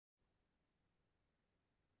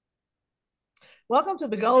Welcome to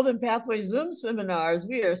the Golden Pathway Zoom seminars.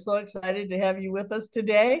 We are so excited to have you with us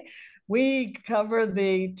today. We cover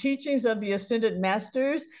the teachings of the Ascended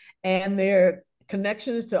Masters and their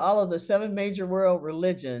connections to all of the 7 major world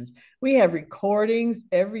religions. We have recordings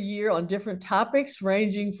every year on different topics,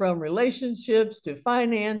 ranging from relationships to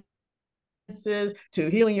finance to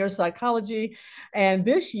healing your psychology. And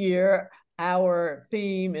this year, our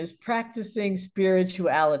theme is practicing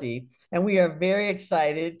spirituality. And we are very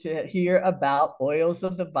excited to hear about oils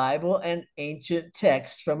of the Bible and ancient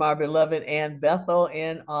texts from our beloved Ann Bethel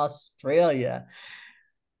in Australia.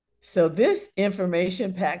 So this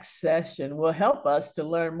information-packed session will help us to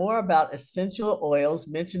learn more about essential oils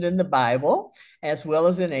mentioned in the Bible, as well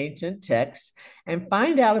as in ancient texts, and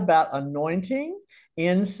find out about anointing,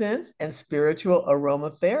 incense, and spiritual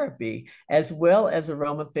aromatherapy, as well as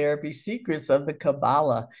aromatherapy secrets of the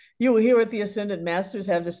Kabbalah. You will hear what the Ascended Masters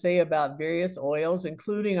have to say about various oils,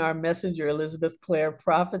 including our messenger, Elizabeth Clare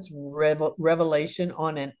Prophet's revelation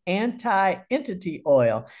on an anti-entity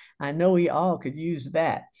oil. I know we all could use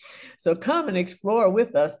that. So come and explore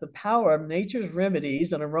with us the power of nature's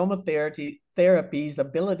remedies and aromatherapy's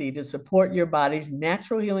ability to support your body's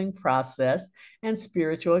natural healing process and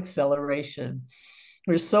spiritual acceleration.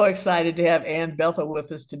 We're so excited to have Ann Bethel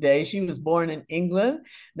with us today. She was born in England,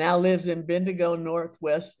 now lives in Bendigo,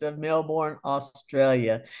 northwest of Melbourne,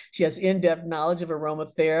 Australia. She has in-depth knowledge of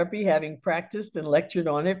aromatherapy, having practiced and lectured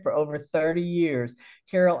on it for over 30 years.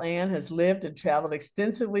 CarolAnn has lived and traveled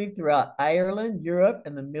extensively throughout Ireland, Europe,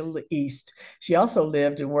 and the Middle East. She also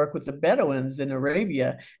lived and worked with the Bedouins in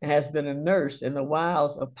Arabia and has been a nurse in the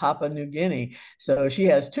wilds of Papua New Guinea. So she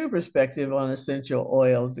has 2 perspectives on essential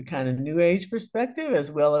oils, the kind of New Age perspective as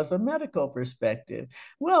well as a medical perspective.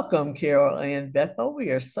 Welcome, CarolAnn Bethel. We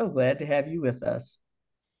are so glad to have you with us.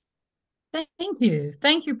 Thank you.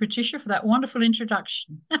 Thank you, Patricia, for that wonderful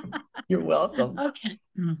introduction. You're welcome. Okay.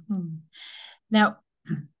 Now,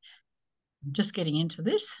 just getting into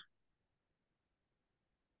this.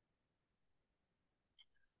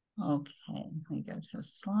 Okay, we go to a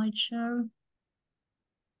slideshow.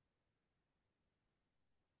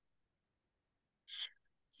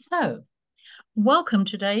 So, welcome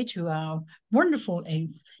today to our wonderful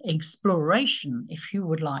exploration, if you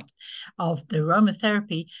would like, of the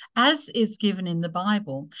aromatherapy as it's given in the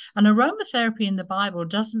Bible. And aromatherapy in the Bible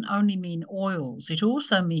doesn't only mean oils, it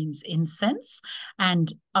also means incense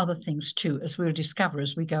and other things too, as we'll discover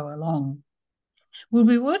as we go along. We'll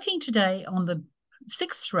be working today on the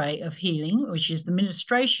 6th ray of healing, which is the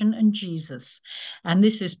ministration and Jesus. And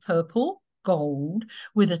this is purple gold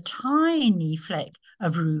with a tiny fleck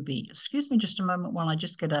of ruby. Excuse me just a moment while I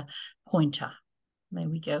just get a pointer. There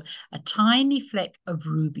we go. A tiny fleck of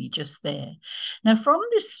ruby just there. Now, from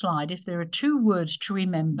this slide, if there are 2 words to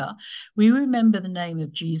remember, we remember the name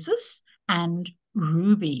of Jesus and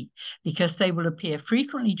ruby, because they will appear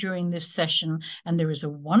frequently during this session, and there is a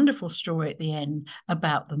wonderful story at the end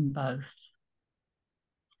about them both.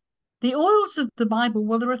 The oils of the Bible,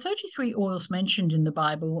 well, there are 33 oils mentioned in the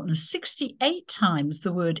Bible, and 68 times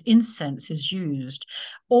the word incense is used.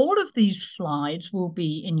 All of these slides will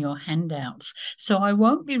be in your handouts, so I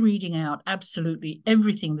won't be reading out absolutely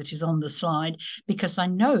everything that is on the slide, because I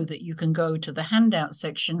know that you can go to the handout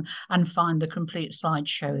section and find the complete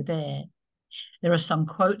slideshow there. There are some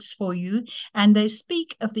quotes for you, and they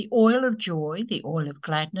speak of the oil of joy, the oil of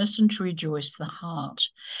gladness, and to rejoice the heart.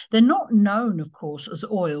 They're not known, of course, as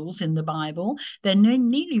oils in the Bible. They're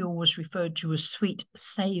nearly always referred to as sweet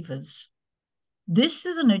savors. This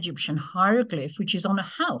is an Egyptian hieroglyph, which is on a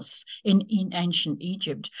house in ancient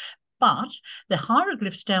Egypt. But the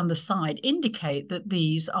hieroglyphs down the side indicate that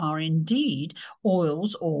these are indeed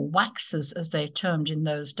oils, or waxes as they're termed in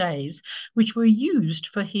those days, which were used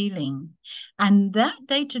for healing. And that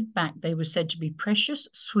dated back, they were said to be precious,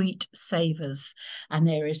 sweet savors. And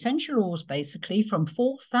they're essential oils basically from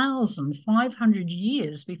 4,500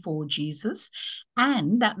 years before Jesus.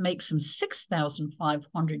 And that makes them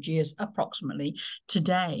 6,500 years approximately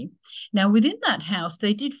today. Now, within that house,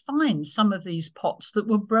 they did find some of these pots that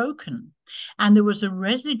were broken. And there was a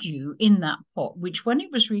residue in that pot, which when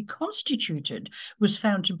it was reconstituted, was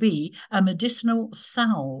found to be a medicinal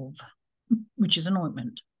salve, which is an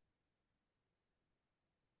ointment.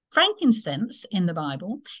 Frankincense in the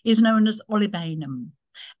Bible is known as olibanum.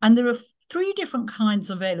 And there are 3 different kinds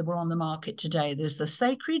available on the market today. There's the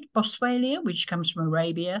sacred boswellia, which comes from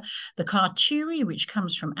Arabia, the Carteri, which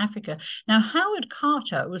comes from Africa. Now, Howard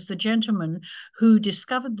Carter was the gentleman who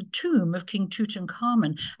discovered the tomb of King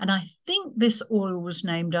Tutankhamun, and I think this oil was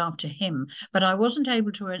named after him, but I wasn't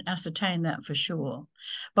able to ascertain that for sure.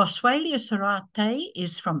 Boswellia cerate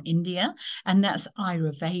is from India, and that's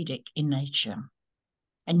Ayurvedic in nature.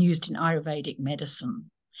 and used in Ayurvedic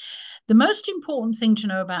medicine. The most important thing to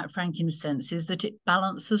know about frankincense is that it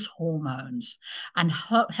balances hormones and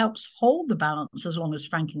helps hold the balance as long as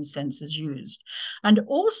frankincense is used, and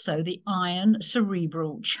also the iron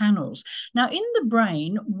cerebral channels. Now, in the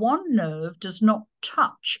brain, one nerve does not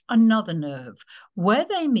touch another nerve. Where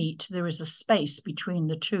they meet, there is a space between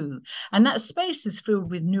the two, and that space is filled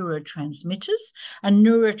with neurotransmitters, and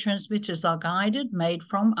neurotransmitters are guided, made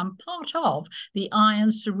from, and part of the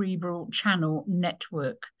iron cerebral channel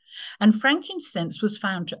network. And frankincense was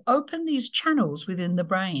found to open these channels within the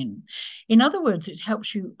brain. In other words, it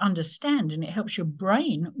helps you understand and it helps your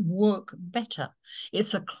brain work better.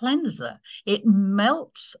 It's a cleanser. It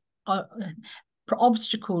melts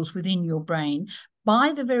obstacles within your brain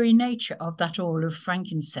by the very nature of that oil of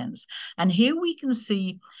frankincense. And here we can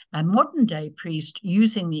see a modern day priest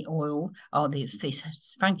using the oil, or the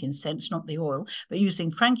frankincense, not the oil, but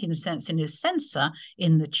using frankincense in his censer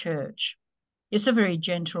in the church. It's a very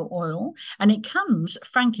gentle oil, and it comes,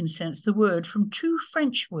 frankincense, the word, from two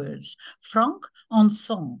French words, franc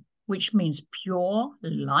encens, which means pure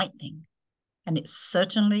lightning, and it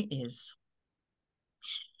certainly is.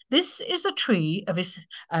 This is a tree of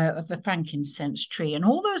the frankincense tree, and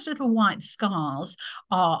all those little white scars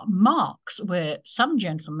are marks where some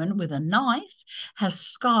gentleman with a knife has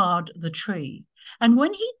scarred the tree. And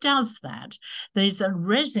when he does that, there's a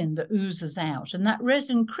resin that oozes out, and that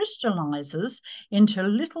resin crystallizes into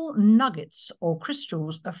little nuggets or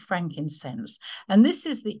crystals of frankincense. And this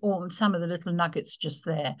is some of the little nuggets just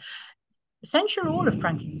there. Essential oil of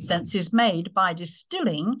frankincense is made by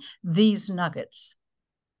distilling these nuggets.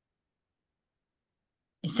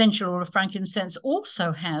 Essential oil of frankincense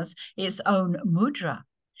also has its own mudra,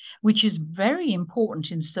 which is very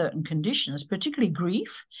important in certain conditions, particularly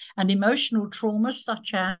grief and emotional trauma,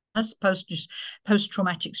 such as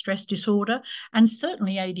post-traumatic stress disorder, and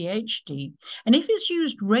certainly ADHD. And if it's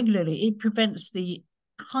used regularly, it prevents the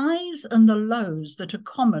highs and the lows that are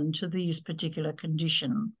common to these particular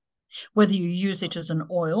conditions, whether you use it as an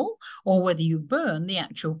oil or whether you burn the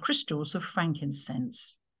actual crystals of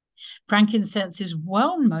frankincense. Frankincense is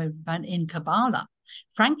well known in Kabbalah.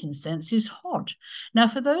 Frankincense is hod. Now,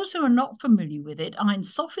 for those who are not familiar with it, Ein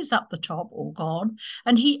Sof is up the top, or God,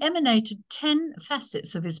 and he emanated 10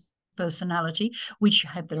 facets of his personality, which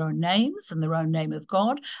have their own names and their own name of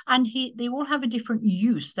God, and they all have a different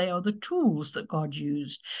use. They are the tools that God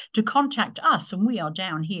used to contact us, and we are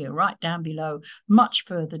down here, right down below, much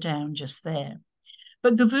further down just there.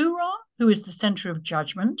 But Gevurah, who is the center of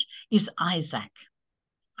judgment, is Isaac.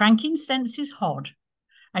 Frankincense is hod,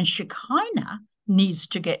 and Shekinah needs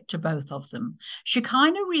to get to both of them.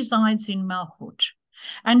 Shekinah resides in Malchut,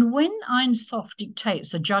 and when Ein Sof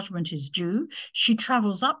dictates a judgment is due, she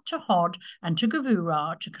travels up to Hod and to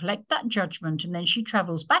Gevurah to collect that judgment, and then she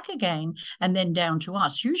travels back again and then down to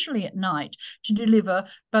us, usually at night, to deliver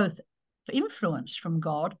both influence from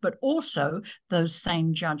God, but also those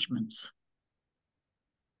same judgments.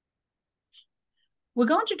 We're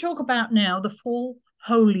going to talk about now the 4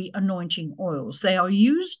 holy anointing oils. They are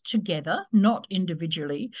used together, not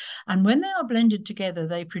individually, and when they are blended together,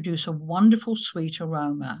 they produce a wonderful sweet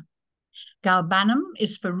aroma. Galbanum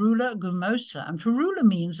is ferula gummosa, and ferula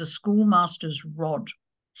means a schoolmaster's rod.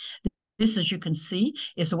 This, as you can see,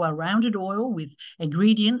 is a well-rounded oil with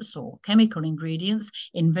ingredients or chemical ingredients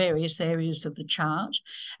in various areas of the chart,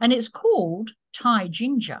 and it's called Thai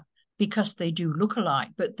ginger because they do look alike,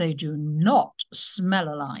 but they do not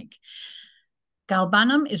smell alike.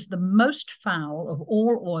 Galbanum is the most foul of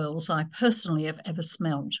all oils I personally have ever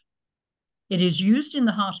smelled. It is used in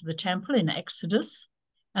the heart of the temple in Exodus,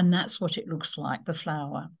 and that's what it looks like, the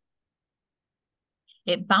flower.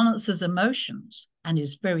 It balances emotions and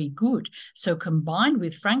is very good. So combined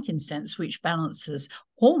with frankincense, which balances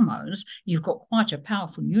hormones, you've got quite a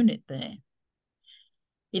powerful unit there.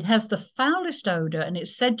 It has the foulest odor, and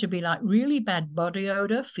it's said to be like really bad body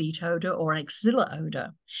odor, feet odor, or axilla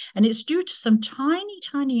odor. And it's due to some tiny,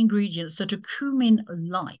 tiny ingredients that are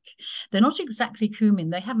cumin-like. They're not exactly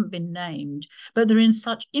cumin, they haven't been named, but they're in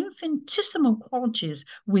such infinitesimal qualities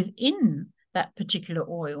within that particular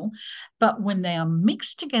oil. But when they are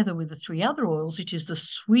mixed together with the 3 other oils, it is the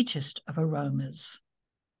sweetest of aromas.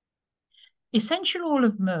 Essential oil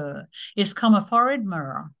of myrrh is comophorid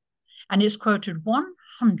myrrh, and is quoted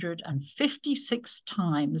 156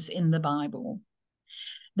 times in the Bible.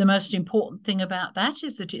 The most important thing about that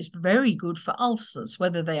is that it's very good for ulcers,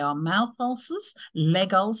 whether they are mouth ulcers,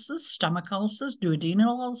 leg ulcers, stomach ulcers,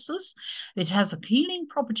 duodenal ulcers. It has a healing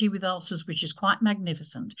property with ulcers, which is quite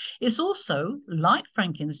magnificent. It's also, like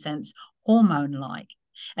frankincense, hormone-like,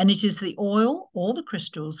 and it is the oil or the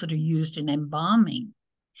crystals that are used in embalming.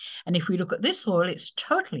 And if we look at this oil, it's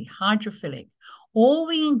totally hydrophilic. All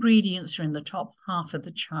the ingredients are in the top half of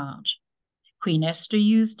the chart. Queen Esther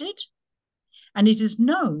used it, and it is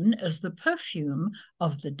known as the perfume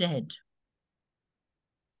of the dead.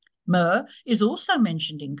 Myrrh is also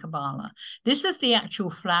mentioned in Kabbalah. This is the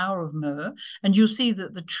actual flower of myrrh, and you'll see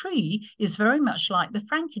that the tree is very much like the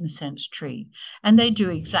frankincense tree, and they do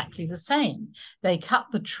exactly the same. They cut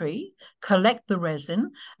the tree, collect the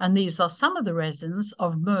resin, and these are some of the resins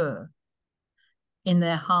of myrrh in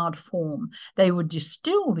their hard form. They would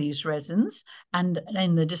distill these resins, and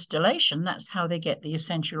in the distillation, that's how they get the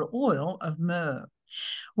essential oil of myrrh.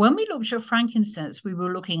 When we looked at frankincense, we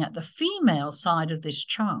were looking at the female side of this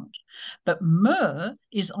chart, but myrrh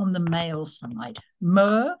is on the male side.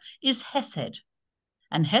 Myrrh is Hesed,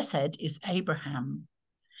 and Hesed is Abraham.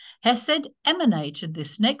 Hesed emanated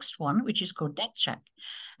this next one, which is called Netzach,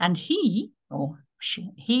 and he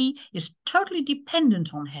is totally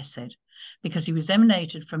dependent on Hesed because he was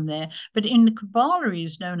emanated from there, but in the Kabbalah he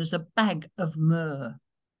is known as a bag of myrrh.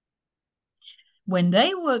 When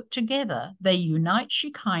they work together, they unite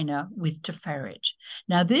Shekinah with Tiferet.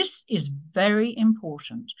 Now, this is very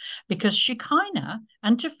important because Shekinah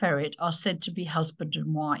and Tiferet are said to be husband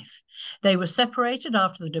and wife. They were separated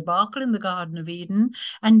after the debacle in the Garden of Eden,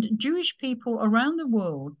 and Jewish people around the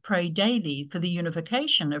world pray daily for the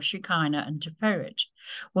unification of Shekinah and Tiferet.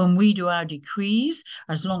 When we do our decrees,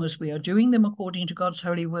 as long as we are doing them according to God's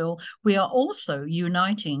holy will, we are also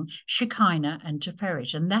uniting Shekinah and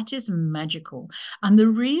Tiferet, and that is magical. And the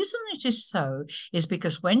reason it is so is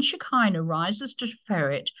because when Shekinah rises to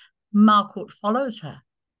Tiferet, Malkut follows her.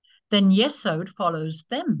 Then Yesod follows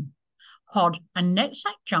them. Hod and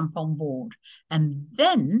Netzach jump on board, and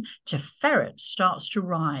then Tiferet starts to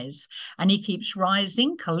rise, and he keeps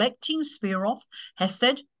rising, collecting Sfiroth.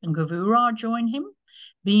 Hesed and Gevurah join him.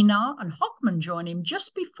 Binah and Hochman join him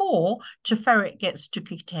just before Tiferet gets to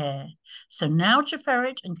Keter. So now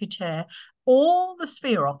Tiferet and Keter, all the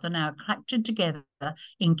Sfiroth are now collected together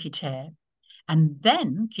in Keter. And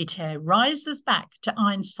then Keter rises back to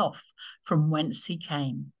Ein Sof, from whence he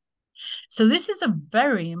came. So this is a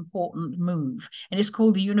very important move, and it's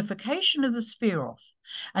called the unification of the Sfiroth.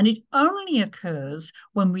 And it only occurs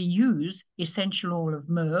when we use essential oil of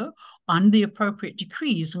myrrh and the appropriate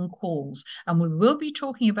decrees and calls. And we will be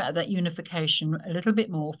talking about that unification a little bit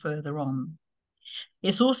more further on.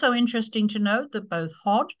 It's also interesting to note that both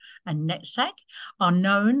Hod and Netzach are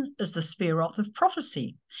known as the Sfiroth of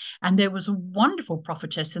prophecy. And there was a wonderful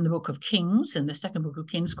prophetess in the book of Kings, in the second book of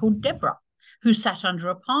Kings, called Deborah, who sat under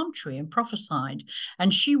a palm tree and prophesied.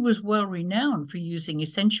 And she was well renowned for using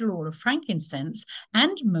essential oil of frankincense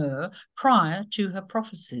and myrrh prior to her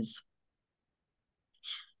prophecies.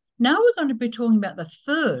 Now we're going to be talking about the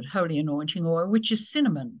third holy anointing oil, which is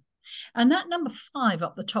cinnamon. And that number 5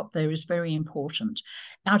 up the top there is very important.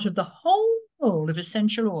 Out of the whole world of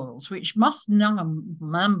essential oils, which must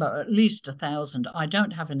number at least 1,000, I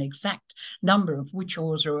don't have an exact number of which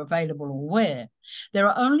oils are available or where, there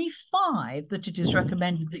are only 5 that it is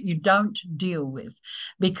recommended that you don't deal with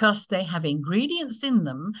because they have ingredients in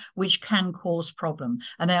them which can cause problem,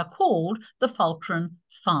 and they are called the fulcrum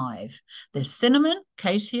 5. There's cinnamon,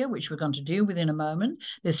 cassia, which we're going to deal with in a moment.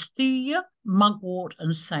 There's thuja, mugwort,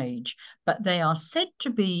 and sage, but they are said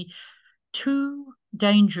to be too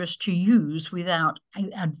dangerous to use without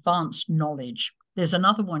advanced knowledge. There's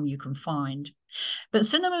another one you can find. But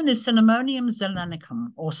cinnamon is Cinnamonium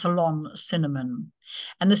zelanicum, or Ceylon cinnamon.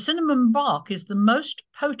 And the cinnamon bark is the most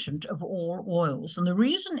potent of all oils. And the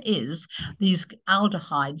reason is these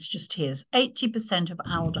aldehydes just here, 80% of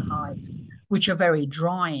aldehydes, which are very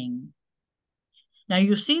drying. Now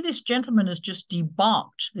you see this gentleman has just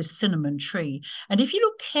debarked this cinnamon tree. And if you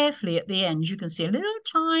look carefully at the end, you can see a little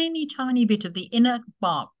tiny bit of the inner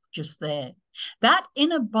bark just there. That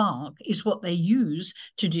inner bark is what they use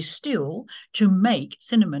to distill to make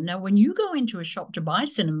cinnamon. Now, when you go into a shop to buy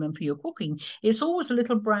cinnamon for your cooking, it's always a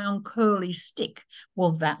little brown curly stick.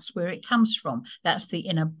 Well, that's where it comes from. That's the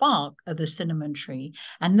inner bark of the cinnamon tree.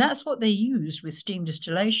 And that's what they use with steam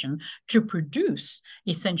distillation to produce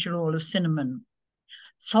essential oil of cinnamon.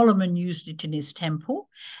 Solomon used it in his temple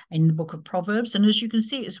in the book of Proverbs. And as you can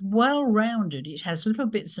see, it's well-rounded. It has little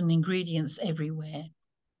bits and ingredients everywhere.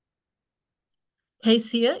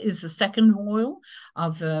 Cassia is the second oil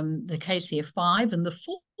of the Cassia 5 and the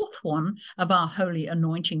fourth one of our holy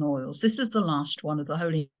anointing oils. This is the last one of the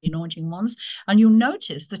holy anointing ones. And you'll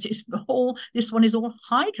notice that this one is all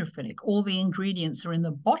hydrophilic. All the ingredients are in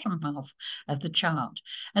the bottom half of the chart.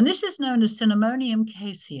 And this is known as Cinnamonium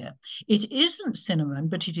cassia. It isn't cinnamon,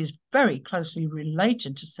 but it is very closely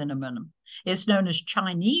related to cinnamon. It's known as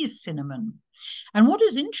Chinese cinnamon. And what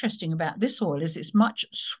is interesting about this oil is it's much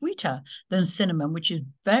sweeter than cinnamon, which is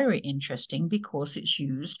very interesting because it's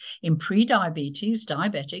used in pre-diabetes,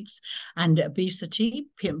 diabetics, and obesity,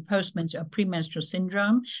 premenstrual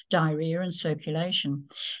syndrome, diarrhea, and circulation.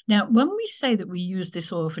 Now, when we say that we use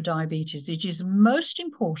this oil for diabetes, it is most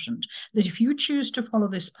important that if you choose to follow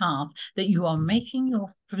this path, that you are making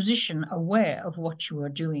your physician aware of what you are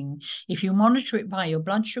doing. If you monitor it by your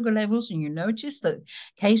blood sugar levels and you notice that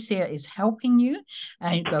cassia is helping you,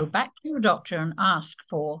 and go back to your doctor and ask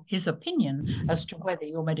for his opinion as to whether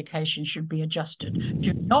your medication should be adjusted.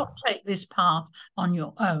 Do not take this path on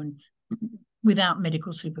your own without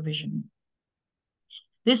medical supervision.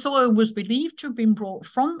 This oil was believed to have been brought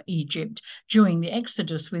from Egypt during the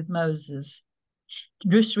Exodus with Moses.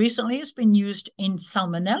 Just recently, it's been used in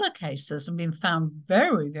salmonella cases and been found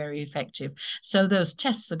very, very effective. So those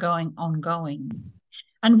tests are ongoing.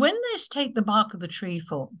 And when they take the bark of the tree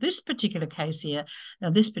for this particular cassia,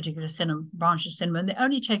 this particular branch of cinnamon, they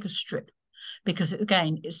only take a strip because,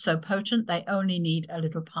 again, it's so potent, they only need a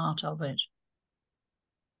little part of it.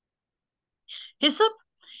 Hyssop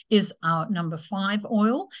is our number 5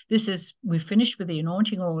 oil. We've finished with the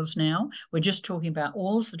anointing oils now. We're just talking about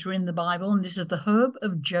oils that are in the Bible, and this is the herb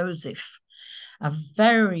of Joseph, a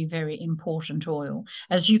very, very important oil.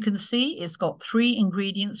 As you can see, it's got 3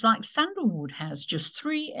 ingredients like sandalwood has, just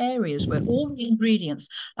 3 areas where all the ingredients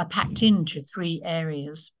are packed into 3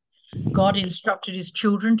 areas. God instructed his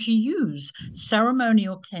children to use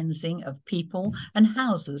ceremonial cleansing of people and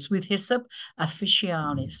houses with hyssop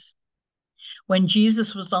officialis. When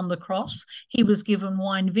Jesus was on the cross, he was given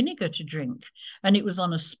wine vinegar to drink, and it was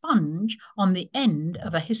on a sponge on the end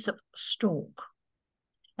of a hyssop stalk.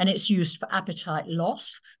 And it's used for appetite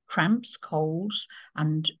loss, cramps, colds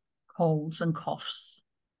and coughs.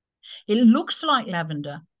 It looks like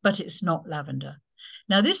lavender, but it's not lavender.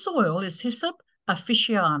 Now, this oil is hyssop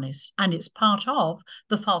officialis, and it's part of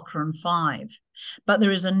the Fulcrum 5. But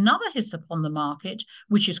there is another hyssop on the market,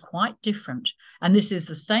 which is quite different. And this is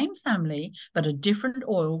the same family, but a different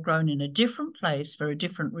oil grown in a different place for a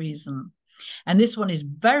different reason. And this one is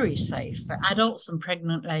very safe for adults and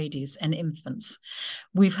pregnant ladies and infants.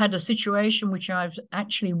 We've had a situation which I've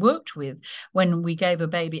actually worked with when we gave a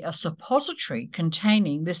baby a suppository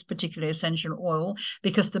containing this particular essential oil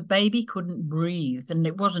because the baby couldn't breathe and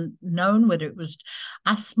it wasn't known whether it was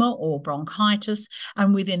asthma or bronchitis.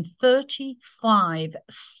 And within 35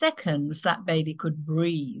 seconds, that baby could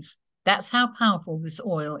breathe. That's how powerful this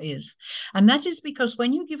oil is. And that is because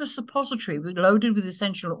when you give a suppository loaded with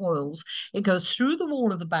essential oils, it goes through the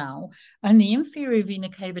wall of the bowel and the inferior vena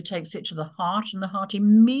cava takes it to the heart, and the heart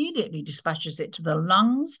immediately dispatches it to the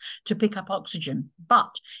lungs to pick up oxygen.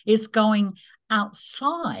 But it's going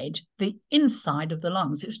outside the inside of the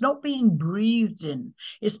lungs. It's not being breathed in.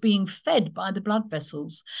 It's being fed by the blood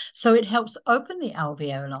vessels. So it helps open the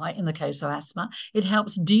alveoli in the case of asthma. It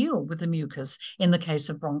helps deal with the mucus in the case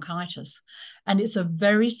of bronchitis. And it's a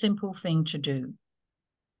very simple thing to do.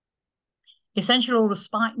 Essential oil of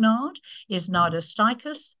spikenard is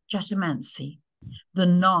Nardosticus jatamansi. The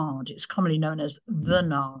nard, it's commonly known as the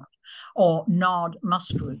nard or nard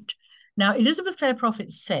muskroot. Now, Elizabeth Clare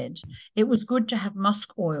Prophet said it was good to have musk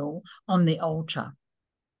oil on the altar.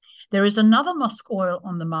 There is another musk oil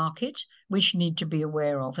on the market which you need to be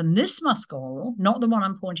aware of. And this musk oil, not the one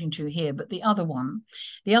I'm pointing to here, but the other one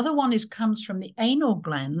comes from the anal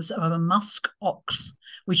glands of a musk ox,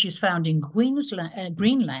 which is found in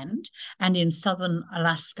Greenland and in southern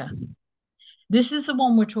Alaska. This is the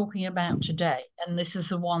one we're talking about today, and this is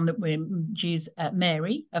the one that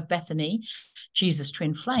Mary of Bethany, Jesus'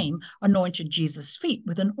 twin flame, anointed Jesus' feet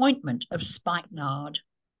with an ointment of spikenard.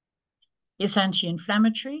 It's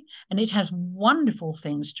anti-inflammatory, and it has wonderful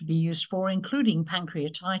things to be used for, including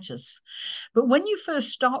pancreatitis. But when you first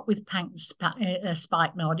start with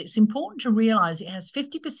spikenard, it's important to realize it has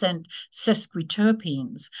 50%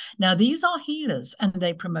 sesquiterpenes. Now, these are healers, and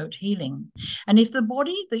they promote healing. And if the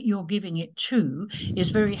body that you're giving it to is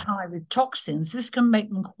very high with toxins, this can make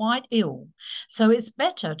them quite ill. So it's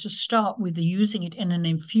better to start with using it in an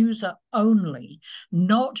infuser only,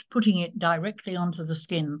 not putting it directly onto the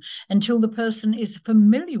skin until the person is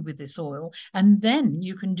familiar with this oil, and then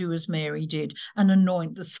you can do as Mary did and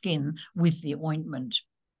anoint the skin with the ointment.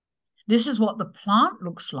 This is what the plant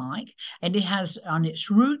looks like, and it has on its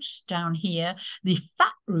roots down here, the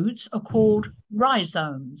fat roots are called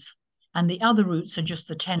rhizomes, and the other roots are just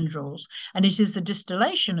the tendrils, and it is the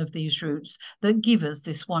distillation of these roots that give us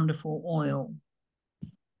this wonderful oil.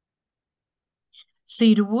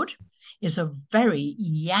 Cedarwood is a very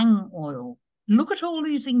yang oil. Look at all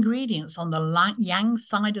these ingredients on the yang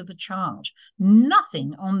side of the chart.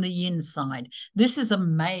 Nothing on the yin side. This is a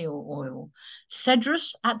male oil.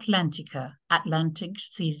 Cedrus atlantica, Atlantic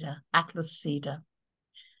cedar, Atlas cedar.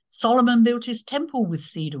 Solomon built his temple with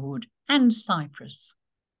cedarwood and cypress.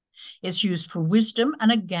 It's used for wisdom and,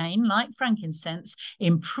 again, like frankincense,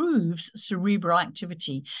 improves cerebral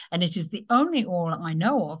activity, and it is the only oil I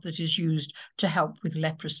know of that is used to help with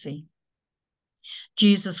leprosy.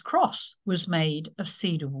 Jesus' cross was made of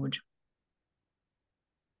cedarwood.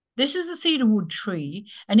 This is a cedarwood tree,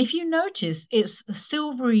 and if you notice, it's a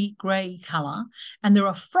silvery grey colour, and there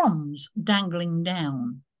are fronds dangling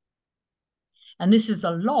down. And this is a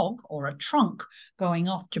log or a trunk going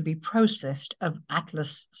off to be processed of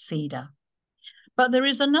Atlas cedar. But there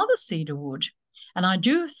is another cedarwood, and I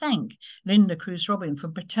do thank Linda Cruz-Robin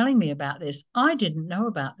for telling me about this. I didn't know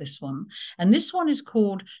about this one. And this one is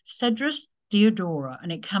called Cedrus deodora,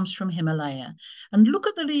 and it comes from Himalaya. And look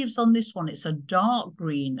at the leaves on this one. It's a dark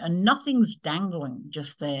green and nothing's dangling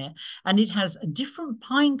just there. And it has a different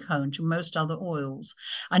pine cone to most other oils.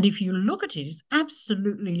 And if you look at it, it's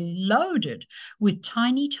absolutely loaded with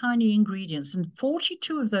tiny, tiny ingredients. And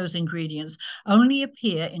 42 of those ingredients only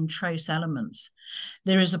appear in trace elements.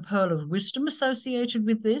 There is a pearl of wisdom associated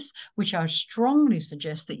with this, which I strongly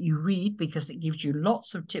suggest that you read because it gives you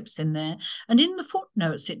lots of tips in there. And in the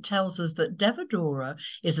footnotes, it tells us that Devadura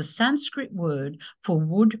is a Sanskrit word for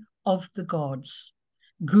wood of the gods.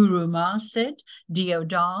 Guru Ma said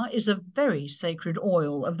Deodar is a very sacred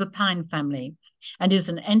oil of the pine family and is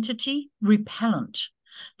an entity repellent,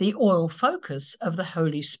 the oil focus of the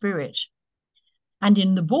Holy Spirit. And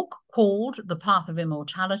in the book called The Path of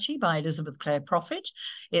Immortality by Elizabeth Clare Prophet,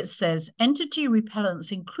 it says entity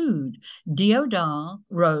repellents include deodar,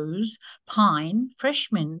 rose, pine, fresh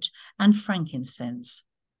mint, and frankincense.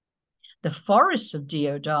 The forests of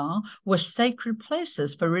deodar were sacred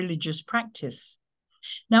places for religious practice.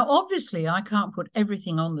 Now, obviously, I can't put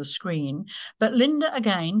everything on the screen, but Linda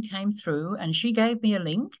again came through and she gave me a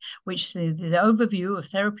link, which is the overview of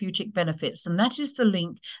therapeutic benefits. And that is the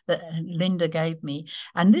link that Linda gave me.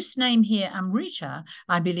 And this name here, Amrita,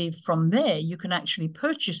 I believe from there you can actually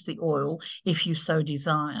purchase the oil if you so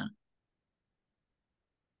desire.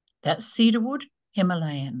 That's cedarwood,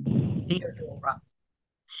 Himalayan, deodora.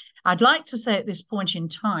 I'd like to say at this point in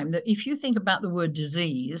time that if you think about the word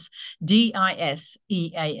disease, D-I-S-E-A-S-E,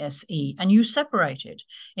 and you separate it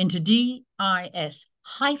into D-I-S-E-A-S-E,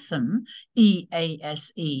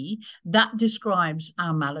 that describes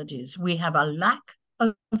our maladies. We have a lack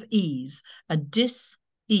of ease, a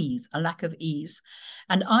dis-ease, a lack of ease.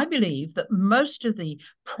 And I believe that most of the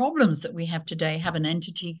problems that we have today have an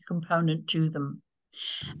entity component to them.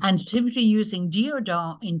 And simply using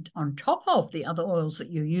deodar on top of the other oils that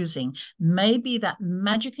you're using may be that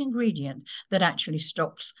magic ingredient that actually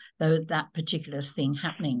stops that particular thing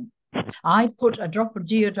happening. I put a drop of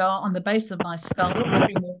deodar on the base of my skull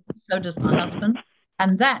every morning, so does my husband,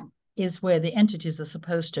 and that is where the entities are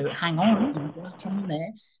supposed to hang on and latch on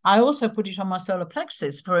there. I also put it on my solar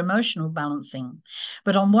plexus for emotional balancing.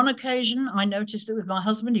 But on one occasion, I noticed that with my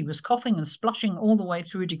husband, he was coughing and spluttering all the way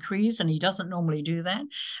through decrees, and he doesn't normally do that.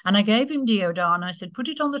 And I gave him deodar, and I said, put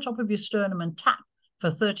it on the top of your sternum and tap for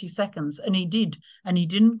 30 seconds. And he did. And he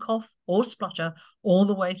didn't cough or splutter all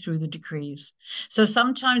the way through the decrees. So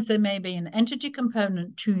sometimes there may be an entity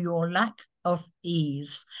component to your lack of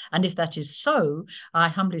ease. And if that is so, I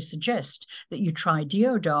humbly suggest that you try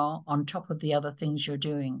deodar on top of the other things you're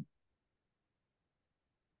doing.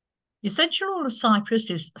 The essential oil of cypress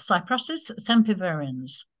is Cypressus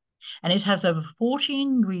sempervirens, and it has over 40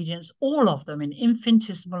 ingredients, all of them in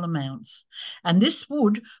infinitesimal amounts. And this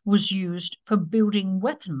wood was used for building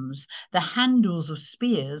weapons, the handles of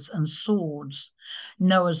spears and swords.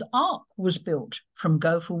 Noah's Ark was built from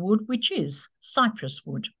gopher wood, which is cypress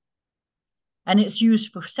wood. And it's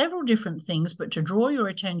used for several different things, but to draw your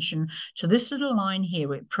attention to this little line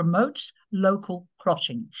here, it promotes local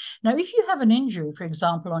clotting. Now, if you have an injury, for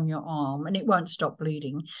example, on your arm and it won't stop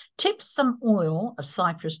bleeding, tip some oil of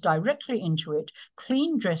cypress directly into it,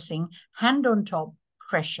 clean dressing, hand on top,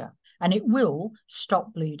 pressure, and it will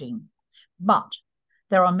stop bleeding. But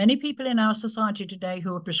there are many people in our society today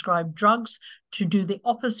who are prescribed drugs to do the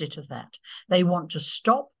opposite of that. They want to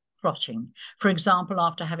stop clotting. For example,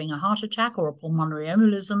 after having a heart attack or a pulmonary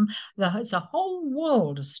embolism, there's a whole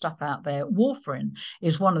world of stuff out there. Warfarin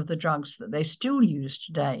is one of the drugs that they still use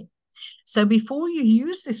today. So before you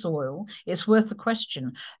use this oil, it's worth the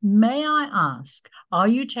question, may I ask, are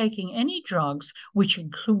you taking any drugs which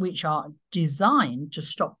are designed to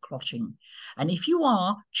stop clotting? And if you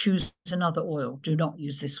are, choose another oil. Do not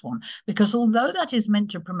use this one, because although that is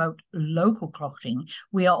meant to promote local clotting,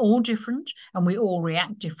 we are all different and we all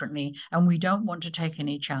react differently, and we don't want to take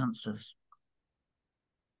any chances.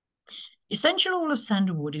 Essential oil of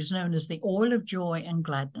sandalwood is known as the oil of joy and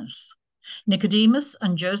gladness. Nicodemus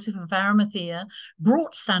and Joseph of Arimathea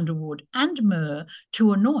brought sandalwood and myrrh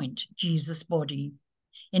to anoint Jesus' body.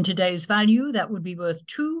 In today's value, that would be worth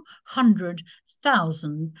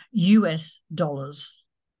 $200,000 US.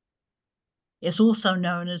 It's also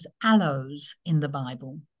known as aloes in the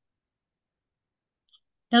Bible.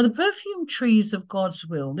 Now, the perfume trees of God's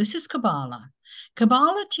will, this is Kabbalah.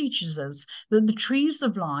 Kabbalah teaches us that the trees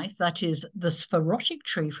of life, that is the spherotic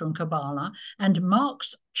tree from Kabbalah and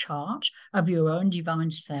Mark's chart of your own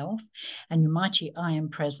divine self and your mighty I am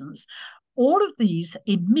presence, all of these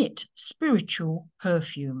emit spiritual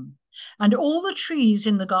perfume. And all the trees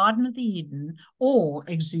in the Garden of Eden all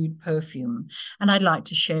exude perfume. And I'd like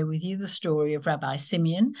to share with you the story of Rabbi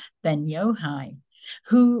Simeon ben Yochai,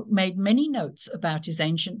 who made many notes about his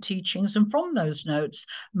ancient teachings. And from those notes,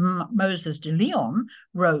 Moses de Leon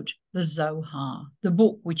wrote the Zohar, the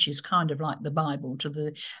book which is kind of like the Bible to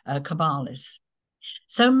the Kabbalists.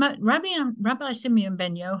 So Rabbi Simeon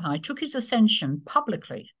ben Yochai took his ascension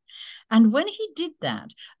publicly. And when he did that,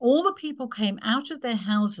 all the people came out of their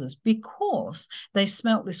houses because they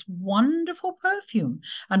smelt this wonderful perfume.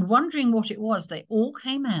 And wondering what it was, they all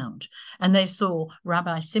came out and they saw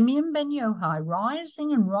Rabbi Simeon ben Yochai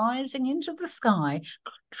rising and rising into the sky,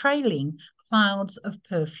 trailing clouds of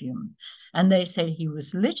perfume. And they said he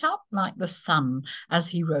was lit up like the sun as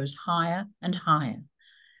he rose higher and higher.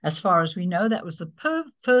 As far as we know, that was the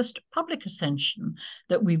first public ascension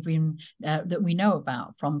that we know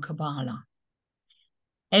about from Kabbalah.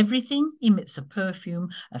 Everything emits a perfume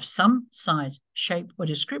of some size, shape, or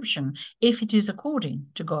description if it is according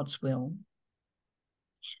to God's will.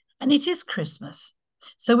 And it is Christmas.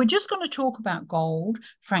 So we're just going to talk about gold,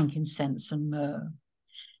 frankincense, and myrrh.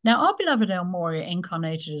 Now, our beloved El Morya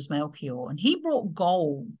incarnated as Melchior, and he brought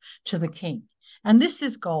gold to the king. And this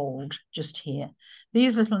is gold just here.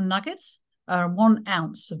 These little nuggets are 1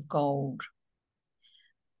 ounce of gold.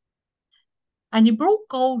 And he brought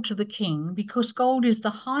gold to the king because gold is the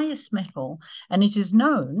highest metal, and it is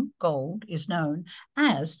known, gold is known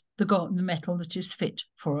as the metal that is fit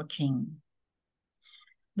for a king.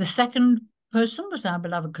 The second person was our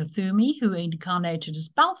beloved Kuthumi, who incarnated as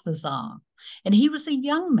Balthazar. And he was a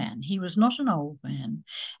young man. He was not an old man.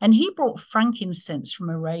 And he brought frankincense from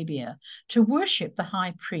Arabia to worship the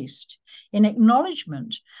high priest in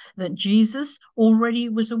acknowledgement that Jesus already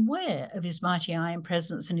was aware of his mighty I am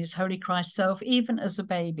presence and his Holy Christ self, even as a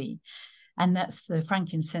baby. And that's the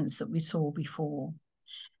frankincense that we saw before.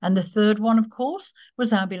 And the third one, of course,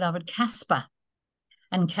 was our beloved Caspar.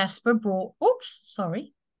 And Caspar brought, got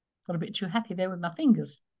a bit too happy there with my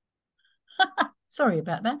fingers. Sorry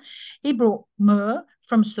about that. He brought myrrh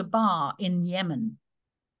from Sabah in Yemen,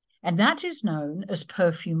 and that is known as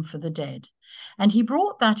perfume for the dead. And he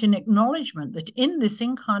brought that in acknowledgement that in this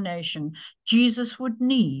incarnation, Jesus would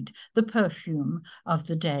need the perfume of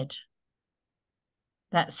the dead.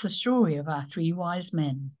 That's the story of our 3 wise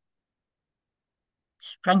men.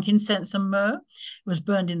 Frankincense and myrrh was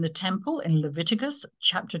burned in the temple in Leviticus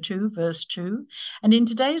chapter 2, verse 2. And in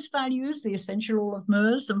today's values, the essential oil of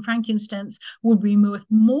myrrh and frankincense will be worth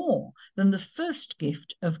more than the first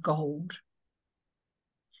gift of gold.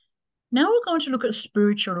 Now we're going to look at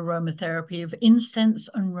spiritual aromatherapy of incense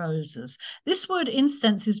and roses. This word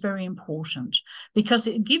incense is very important because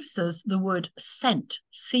it gives us the word scent,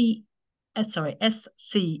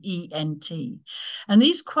 S-C-E-N-T. And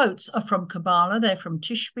these quotes are from Kabbalah, they're from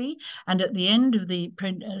Tishbe, and at the end of the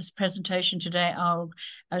presentation today, I'll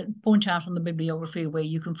point out on the bibliography where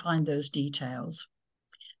you can find those details.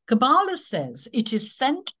 Kabbalah says it is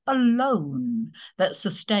scent alone that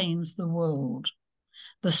sustains the world.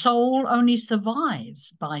 The soul only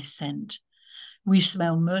survives by scent. We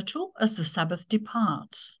smell myrtle as the Sabbath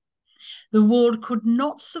departs. The world could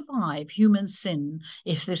not survive human sin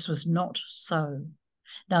if this was not so.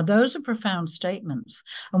 Now, those are profound statements,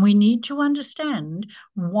 and we need to understand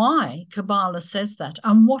why Kabbalah says that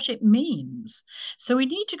and what it means. So we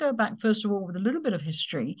need to go back, first of all, with a little bit of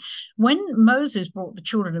history. When Moses brought the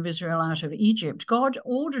children of Israel out of Egypt, God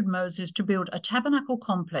ordered Moses to build a tabernacle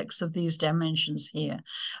complex of these dimensions here.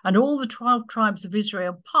 And all the 12 tribes of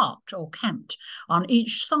Israel parked or camped on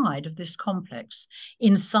each side of this complex.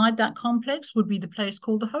 Inside that complex would be the place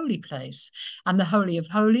called the Holy Place. And the Holy of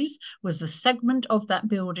Holies was the segment of that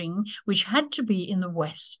building which had to be in the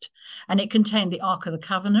west. And it contained the Ark of the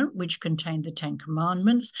Covenant, which contained the 10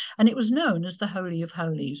 Commandments, and it was known as the Holy of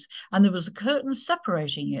Holies. And there was a curtain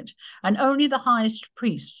separating it, and only the highest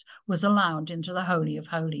priest was allowed into the Holy of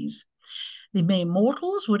Holies. The mere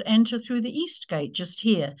mortals would enter through the east gate just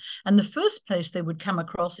here, and the first place they would come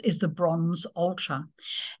across is the bronze altar.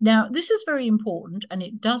 Now, this is very important, and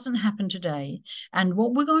it doesn't happen today. And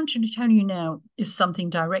what we're going to tell you now is something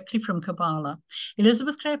directly from Kabbalah.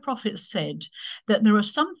 Elizabeth Clare Prophet said that there are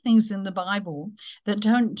some things in the Bible that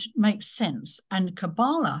don't make sense, and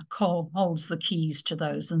Kabbalah holds the keys to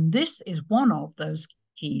those, and this is one of those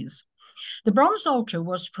keys. The bronze altar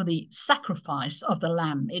was for the sacrifice of the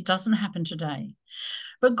lamb. It doesn't happen today.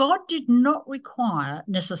 But God did not require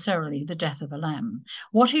necessarily the death of a lamb.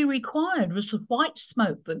 What he required was the white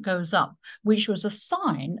smoke that goes up, which was a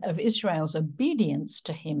sign of Israel's obedience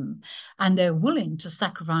to him and their willingness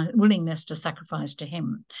to sacrifice to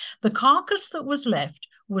him. The carcass that was left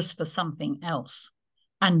was for something else,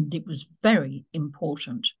 and it was very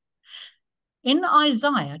important. In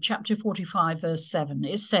Isaiah chapter 45, verse 7,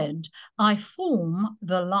 it said, I form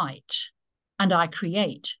the light and I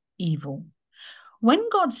create evil. When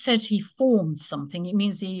God said he formed something, it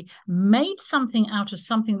means he made something out of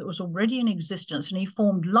something that was already in existence, and he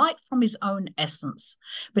formed light from his own essence,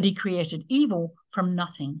 but he created evil from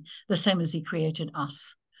nothing, the same as he created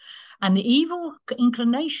us. And the evil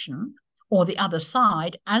inclination, or the other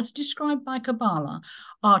side, as described by Kabbalah,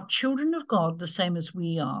 are children of God, the same as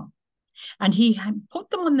we are. And he had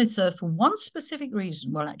put them on this earth for one specific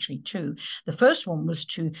reason. Well, actually two. The first one was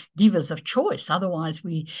to give us a choice. Otherwise,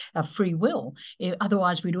 we have free will.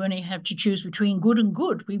 Otherwise, we'd only have to choose between good and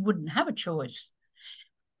good. We wouldn't have a choice.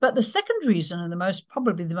 But the second reason, and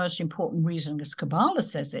probably the most important reason, as Kabbalah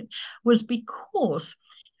says it, was because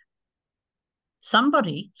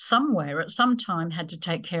somebody, somewhere, at some time had to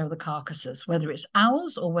take care of the carcasses, whether it's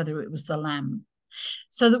ours or whether it was the lamb.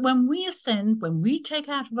 So that when we ascend, when we take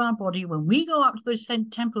out of our body, when we go up to the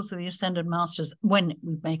temples of the ascended masters, when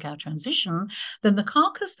we make our transition, then the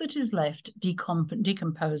carcass that is left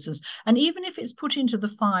decomposes. And even if it's put into the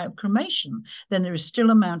fire of cremation, then there is still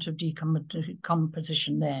an amount of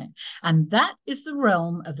decomposition there. And that is the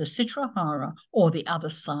realm of the Sitra Hara, or the other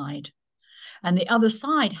side. And the other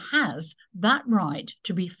side has that right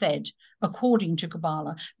to be fed according to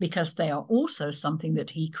Kabbalah, because they are also something that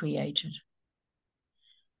he created.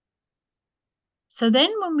 So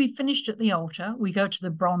then when we finished at the altar, we go to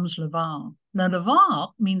the bronze lavar. Now, lavar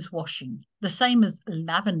means washing, the same as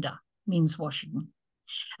lavender means washing.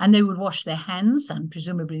 And they would wash their hands and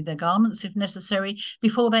presumably their garments, if necessary,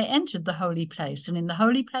 before they entered the holy place. And in the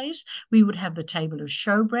holy place, we would have the table of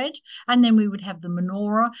showbread, and then we would have the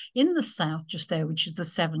menorah in the south just there, which is the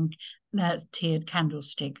seven-tiered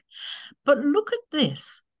candlestick. But look at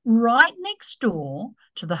this. Right next door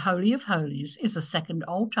to the Holy of Holies is a second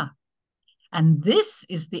altar. And this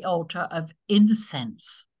is the altar of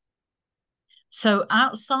incense. So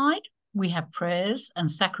outside, we have prayers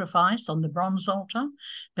and sacrifice on the bronze altar,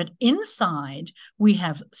 but inside we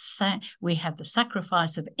have the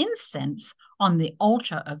sacrifice of incense on the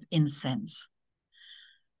altar of incense.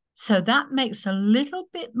 So that makes a little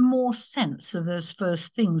bit more sense of those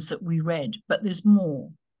first things that we read, but there's more.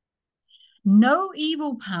 No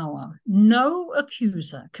evil power, no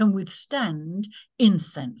accuser can withstand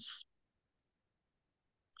incense.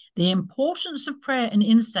 The importance of prayer and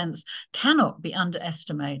incense cannot be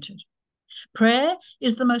underestimated. Prayer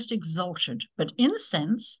is the most exalted, but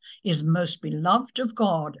incense is most beloved of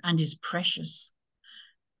God and is precious.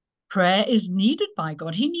 Prayer is needed by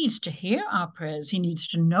God. He needs to hear our prayers. He needs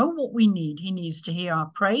to know what we need. He needs to hear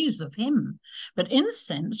our praise of him. But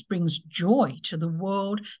incense brings joy to the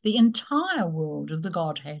world, the entire world of the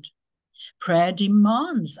Godhead. Prayer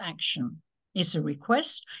demands action. It's a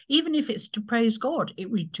request, even if it's to praise God.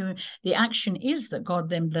 The action is that God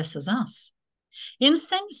then blesses us.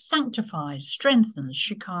 Incense sanctifies, strengthens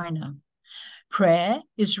Shekinah. Prayer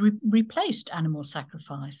is replaced animal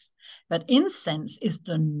sacrifice, but incense is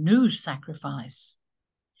the new sacrifice.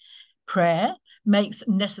 Prayer makes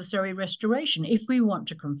necessary restoration. If we want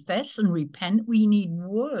to confess and repent, we need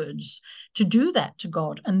words to do that to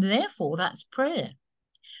God, and therefore that's prayer.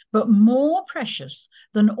 But more precious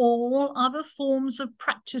than all other forms of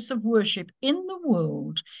practice of worship in the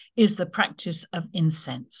world is the practice of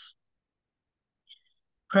incense.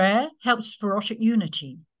 Prayer helps erotic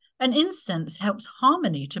unity, and incense helps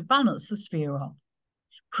harmony to balance the sphere.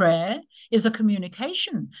 Prayer is a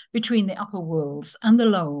communication between the upper worlds and the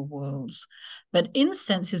lower worlds, but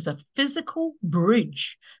incense is a physical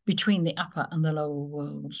bridge between the upper and the lower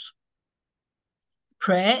worlds.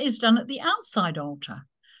 Prayer is done at the outside altar,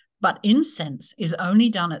 but incense is only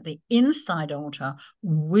done at the inside altar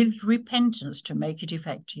with repentance to make it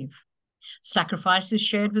effective. Sacrifice is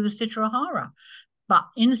shared with the Sitrahara, but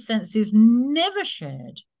incense is never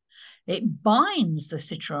shared. It binds the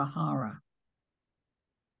Sitrahara.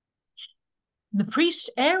 The priest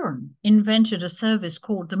Aaron invented a service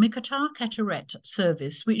called the Mikatah Kataret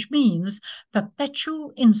service, which means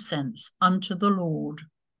perpetual incense unto the Lord.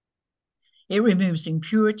 It removes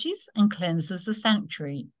impurities and cleanses the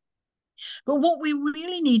sanctuary. But what we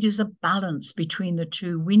really need is a balance between the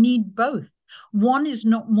two. We need both. One is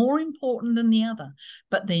not more important than the other,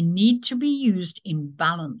 but they need to be used in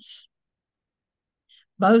balance.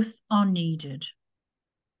 Both are needed.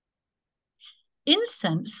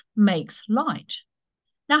 Incense makes light.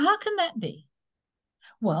 Now, how can that be?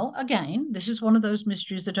 Well, again, this is one of those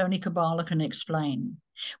mysteries that only Kabbalah can explain.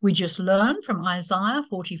 We just learned from Isaiah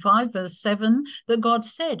 45, verse 7, that God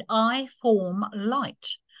said, I form light.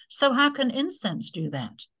 So how can incense do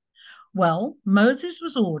that? Well, Moses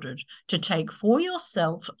was ordered to take for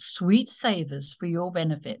yourself sweet savors for your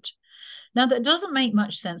benefit. Now, that doesn't make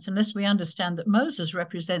much sense unless we understand that Moses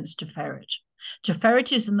represents Tiferet.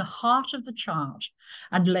 Tiferet is in the heart of the child.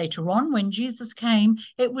 And later on, when Jesus came,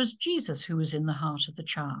 it was Jesus who was in the heart of the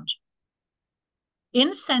child.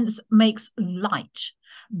 Incense makes light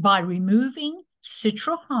by removing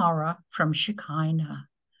Sitrahara from Shekinah.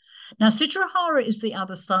 Now, Sitrahara is the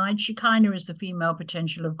other side. Shekinah is the female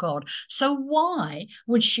potential of God. So why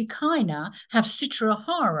would Shekinah have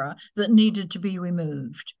Sitrahara that needed to be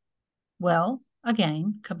removed? Well,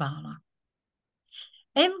 again, Kabbalah.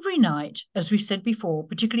 Every night, as we said before,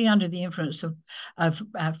 particularly under the influence of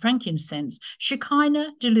frankincense,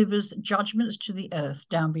 Shekinah delivers judgments to the earth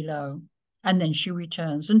down below, and then she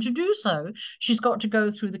returns. And to do so, she's got to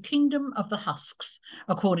go through the kingdom of the husks.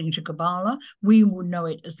 According to Kabbalah, we would know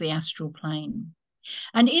it as the astral plane.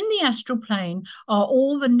 And in the astral plane are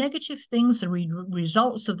all the negative things, the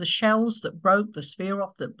results of the shells that broke, the sphere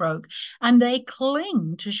that broke, and they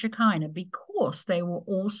cling to Shekinah because they were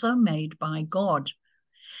also made by God.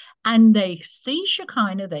 And they see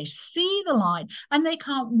Shekinah, they see the light, and they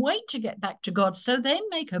can't wait to get back to God. So they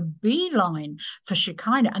make a beeline for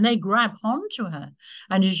Shekinah and they grab onto her.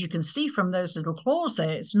 And as you can see from those little claws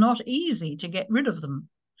there, it's not easy to get rid of them.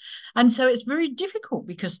 And so it's very difficult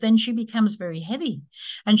because then she becomes very heavy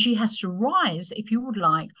and she has to rise, if you would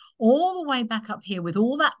like, all the way back up here with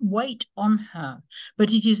all that weight on her.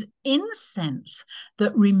 But it is incense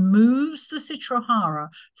that removes the Sitrahara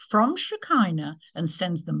from Shekinah and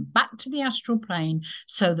sends them back to the astral plane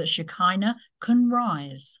so that Shekinah can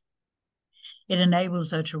rise. It enables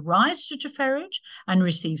her to rise to Tiferet and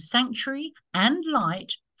receive sanctuary and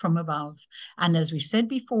light from above. And as we said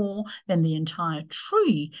before, then the entire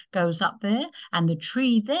tree goes up there, and the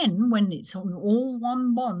tree then, when it's all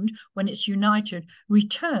one bond, when it's united,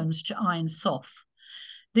 returns to Ein Sof.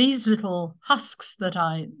 These little husks that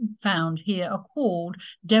I found here are called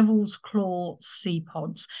devil's claw sea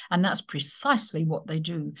pods, and that's precisely what they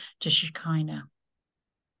do to Shekinah.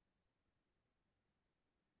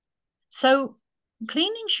 So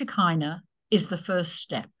cleaning Shekinah is the first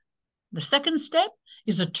step. The second step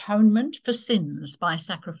is atonement for sins by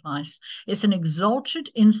sacrifice. It's an exalted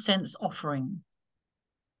incense offering.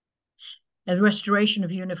 The restoration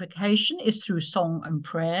of unification is through song and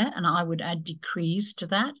prayer, and I would add decrees to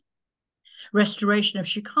that. Restoration of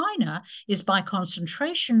Shekinah is by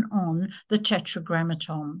concentration on the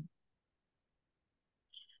tetragrammaton.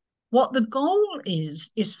 What the goal is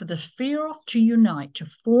for the Spheroth to unite, to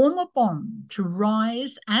form a bond, to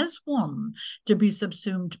rise as one, to be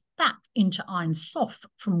subsumed back into Ein Sof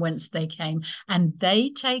from whence they came. And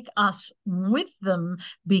they take us with them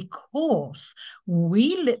because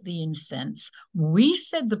we lit the incense, we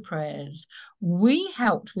said the prayers, we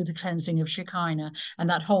helped with the cleansing of Shekinah, and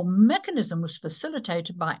that whole mechanism was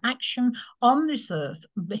facilitated by action on this earth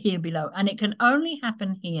here below. And it can only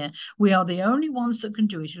happen here. We are the only ones that can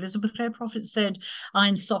do it. Elizabeth Clare Prophet said,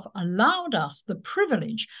 Ein Sof allowed us the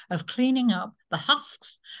privilege of cleaning up the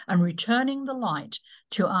husks and returning the light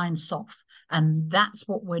to Ein Sof. And that's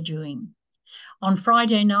what we're doing. On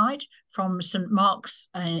Friday night from St. Mark's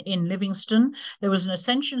in Livingston, there was an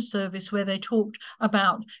ascension service where they talked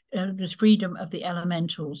about the freedom of the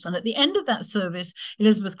elementals. And at the end of that service,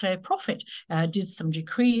 Elizabeth Clare Prophet did some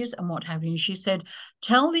decrees and what have you. And she said,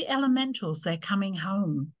 tell the elementals they're coming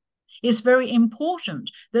home. It's very important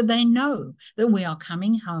that they know that we are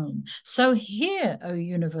coming home. So here, O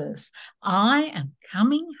universe, I am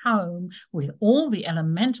coming home with all the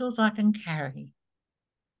elementals I can carry.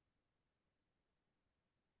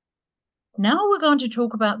 Now we're going to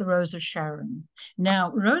talk about the Rose of Sharon.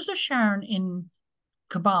 Now, Rose of Sharon in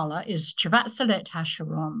Kabbalah is Chavatsalet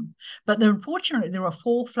Hasharon, but unfortunately there are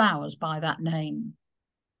 4 flowers by that name.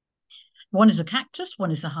 One is a cactus, one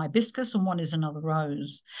is a hibiscus, and one is another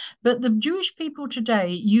rose. But the Jewish people today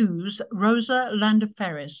use Rosa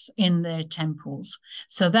landiferis in their temples.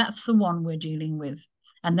 So that's the one we're dealing with.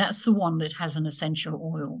 And that's the one that has an essential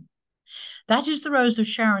oil. That is the Rose of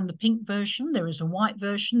Sharon, the pink version. There is a white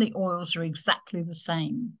version. The oils are exactly the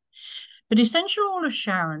same. But essential oil of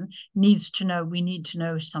Sharon we need to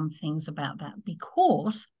know some things about that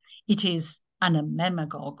because it is an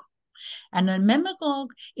ememagogue. And a memagogue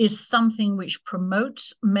is something which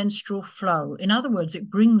promotes menstrual flow. In other words, it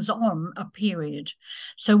brings on a period.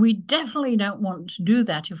 So we definitely don't want to do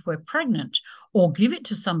that if we're pregnant or give it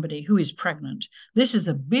to somebody who is pregnant. This is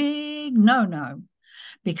a big no-no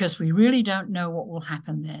because we really don't know what will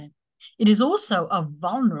happen there. It is also a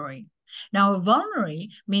vulnerary. Now, a vulnerary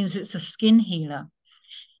means it's a skin healer.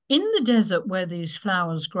 In the desert where these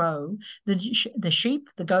flowers grow, the sheep,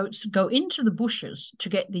 the goats go into the bushes to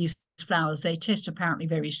get these flowers. They taste apparently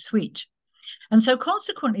very sweet. And so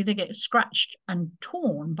consequently, they get scratched and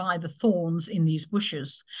torn by the thorns in these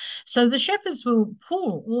bushes. So the shepherds will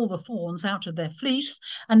pull all the thorns out of their fleece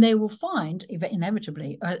and they will find,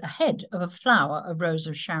 inevitably, a head of a flower of Rose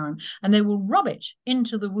of Sharon, and they will rub it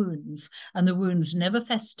into the wounds, and the wounds never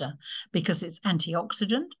fester because it's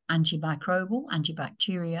antioxidant, antimicrobial,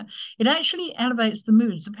 antibacterial. It actually elevates the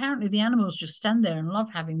moods. Apparently, the animals just stand there and love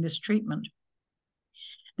having this treatment.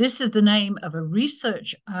 This is the name of a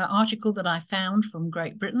research article that I found from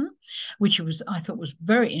Great Britain, which I thought was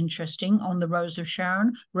very interesting on the Rose of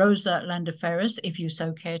Sharon, Rosa landiferis, if you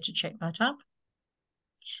so care to check that up.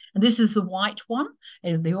 And this is the white one.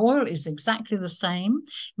 The oil is exactly the same,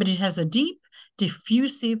 but it has a deep,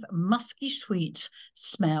 diffusive, musky sweet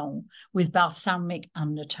smell with balsamic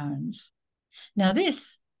undertones. Now,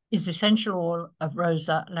 this is essential oil of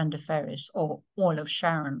Rosa landiferis, or oil of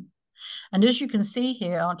Sharon. And as you can see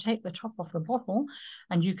here, I'll take the top off the bottle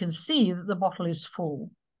and you can see that the bottle is full.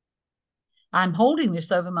 I'm holding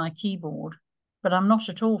this over my keyboard, but I'm not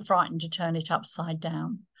at all frightened to turn it upside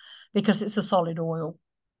down because it's a solid oil.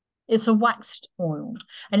 It's a waxed oil,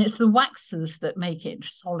 and it's the waxes that make it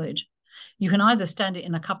solid. You can either stand it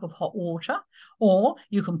in a cup of hot water, or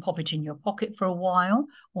you can pop it in your pocket for a while,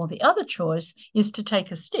 or the other choice is to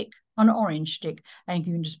take a stick, an orange stick, and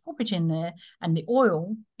you can just pop it in there, and the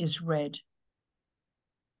oil is red.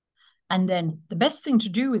 And then the best thing to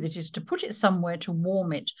do with it is to put it somewhere to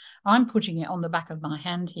warm it. I'm putting it on the back of my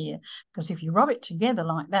hand here, because if you rub it together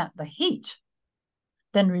like that, the heat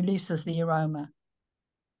then releases the aroma.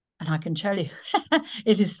 And I can tell you,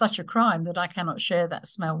 it is such a crime that I cannot share that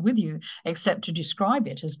smell with you, except to describe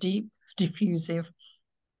it as deep, diffusive,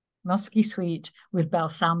 musky sweet with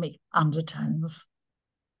balsamic undertones.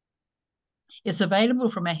 It's available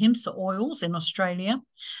from Ahimsa Oils in Australia,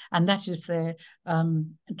 and that is their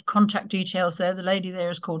contact details there. The lady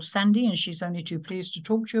there is called Sandy, and she's only too pleased to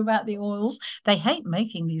talk to you about the oils. They hate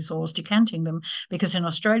making these oils, decanting them, because in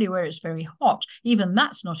Australia, where it's very hot, even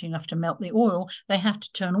that's not enough to melt the oil. They have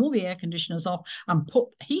to turn all the air conditioners off and put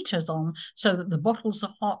heaters on so that the bottles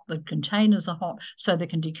are hot, the containers are hot, so they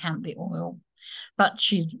can decant the oil. But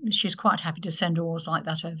she's quite happy to send oils like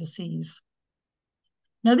that overseas.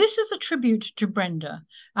 Now, this is a tribute to Brenda,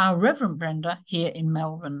 our Reverend Brenda here in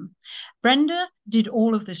Melbourne. Brenda did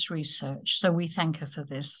all of this research, so we thank her for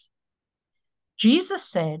this. Jesus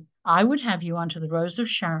said, I would have you unto the Rose of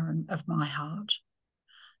Sharon of my heart.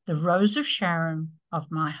 The Rose of Sharon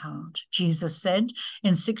of my heart. Jesus said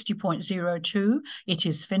in 60.02, it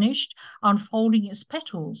is finished, unfolding its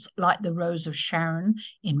petals like the Rose of Sharon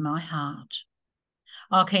in my heart.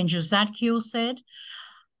 Archangel Zadkiel said,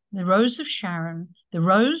 the Rose of Sharon, the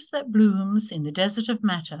rose that blooms in the desert of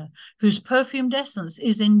matter, whose perfumed essence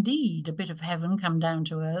is indeed a bit of heaven come down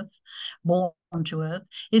to earth, born to earth,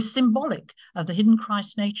 is symbolic of the hidden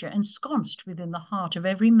Christ nature ensconced within the heart of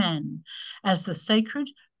every man as the sacred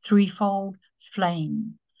threefold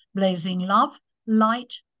flame, blazing love,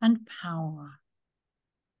 light, and power.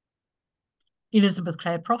 Elizabeth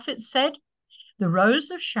Clare Prophet said, the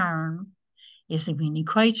Rose of Sharon is been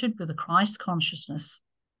equated with the Christ consciousness.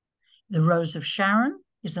 The Rose of Sharon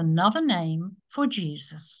is another name for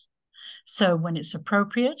Jesus. So when it's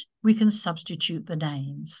appropriate, we can substitute the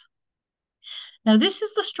names. Now, this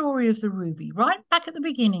is the story of the ruby. Right back at the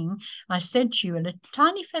beginning, I said to you, a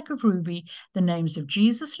tiny fleck of ruby, the names of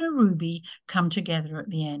Jesus and a ruby come together at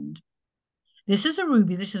the end. This is a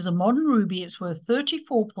ruby. This is a modern ruby. It's worth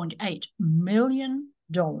 $34.8 million.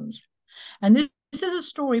 And this is a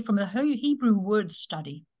story from the Hebrew Word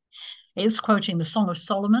Study. It's quoting the Song of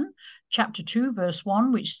Solomon, chapter 2, verse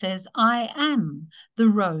 1, which says, I am the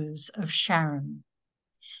rose of Sharon.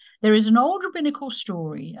 There is an old rabbinical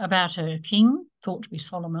story about a king, thought to be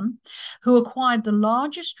Solomon, who acquired the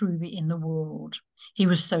largest ruby in the world. He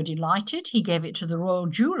was so delighted, he gave it to the royal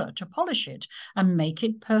jeweler to polish it and make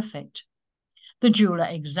it perfect. The jeweler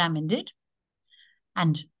examined it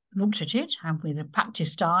and looked at it and with a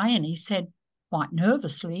practiced eye, and he said, quite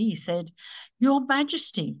nervously, he said, Your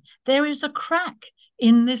Majesty, there is a crack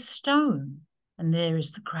in this stone. And there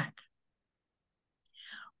is the crack.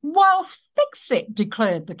 Well, fix it,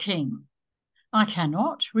 declared the king. I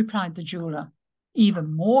cannot, replied the jeweler,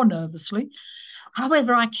 even more nervously.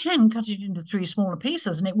 However, I can cut it into 3 smaller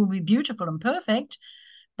pieces and it will be beautiful and perfect.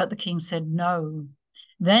 But the king said, no,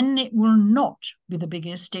 then it will not be the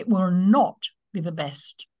biggest, it will not be the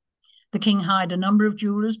best. The king hired a number of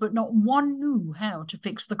jewelers, but not one knew how to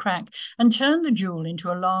fix the crack and turn the jewel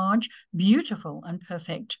into a large, beautiful, and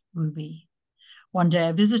perfect ruby. One day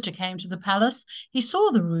a visitor came to the palace. He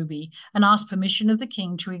saw the ruby and asked permission of the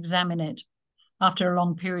king to examine it. After a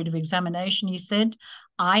long period of examination, he said,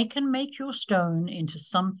 I can make your stone into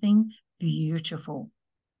something beautiful.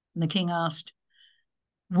 And the king asked,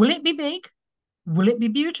 will it be big? Will it be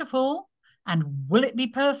beautiful? And will it be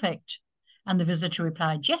perfect? And the visitor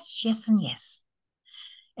replied, yes, yes, and yes.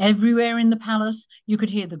 Everywhere in the palace, you could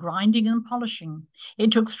hear the grinding and polishing.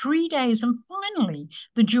 It took 3 days, and finally,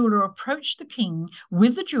 the jeweler approached the king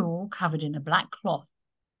with the jewel covered in a black cloth.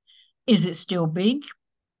 Is it still big?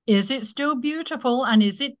 Is it still beautiful? And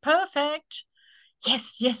is it perfect?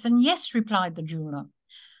 Yes, yes, and yes, replied the jeweler.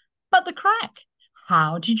 But the crack,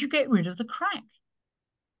 how did you get rid of the crack?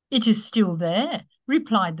 It is still there,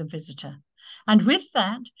 replied the visitor. And with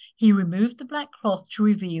that, he removed the black cloth to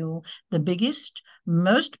reveal the biggest,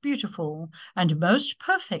 most beautiful, and most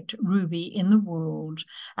perfect ruby in the world,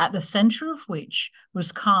 at the center of which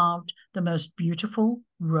was carved the most beautiful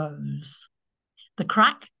rose. The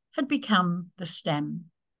crack had become the stem.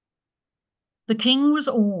 The king was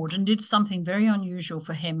awed and did something very unusual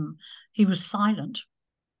for him. He was silent.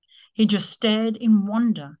 He just stared in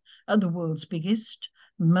wonder at the world's biggest,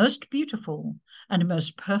 most beautiful, and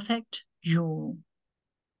most perfect jewel.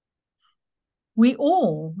 We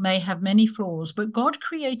all may have many flaws, but God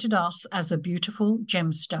created us as a beautiful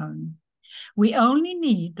gemstone. We only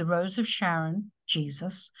need the Rose of Sharon,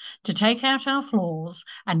 Jesus, to take out our flaws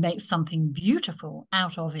and make something beautiful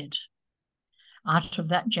out of it, out of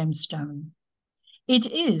that gemstone. It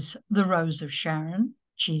is the Rose of Sharon,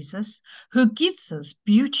 Jesus, who gives us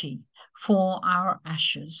beauty for our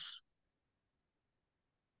ashes.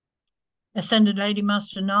 Ascended Lady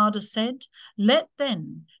Master Nada said, let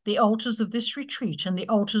then the altars of this retreat and the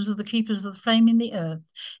altars of the keepers of the flame in the earth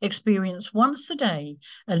experience once a day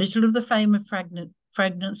a little of the flame of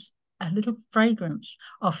fragrance, a little fragrance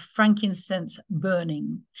of frankincense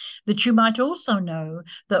burning, that you might also know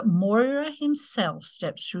that Moira himself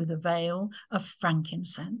steps through the veil of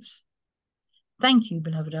frankincense. Thank you,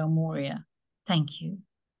 beloved El Moria. Thank you.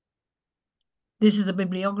 This is a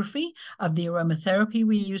bibliography of the aromatherapy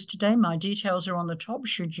we use today. My details are on the top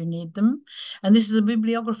should you need them. And this is a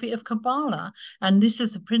bibliography of Kabbalah. And this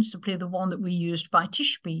is principally the one that we used by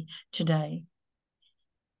Tishbe today.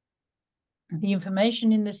 The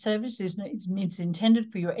information in this service is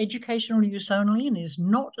intended for your educational use only and is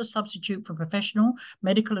not a substitute for professional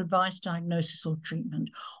medical advice, diagnosis, or treatment.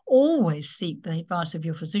 Always seek the advice of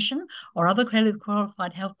your physician or other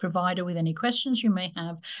qualified health provider with any questions you may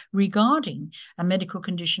have regarding a medical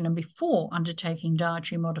condition and before undertaking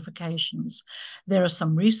dietary modifications. There are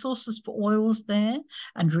some resources for oils there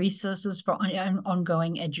and resources for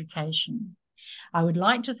ongoing education. I would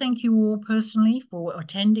like to thank you all personally for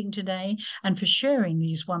attending today and for sharing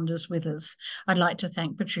these wonders with us. I'd like to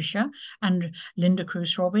thank Patricia and Linda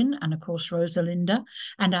Cruz Robin and, of course, Rosalinda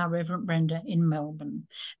and our Reverend Brenda in Melbourne.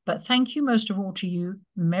 But thank you most of all to you.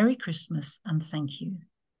 Merry Christmas and thank you.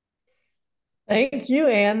 Thank you,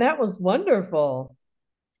 Anne. That was wonderful.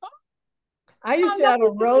 I used to have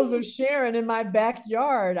a Rose of Sharon in my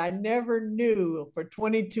backyard. I never knew for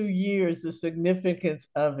 22 years the significance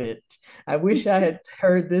of it. I wish I had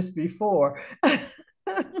heard this before.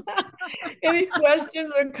 Any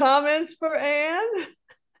questions or comments for Ann?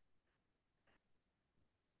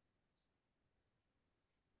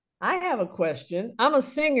 I have a question. I'm a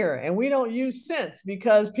singer and we don't use scents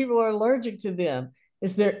because people are allergic to them.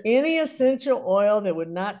 Is there any essential oil that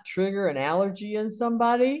would not trigger an allergy in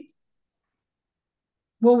somebody?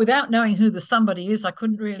 Well, without knowing who the somebody is, I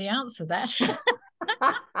couldn't really answer that.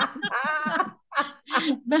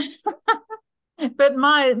 But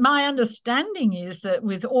my understanding is that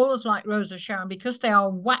with oils like Rose of Sharon, because they are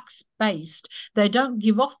wax based, they don't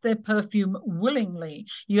give off their perfume willingly.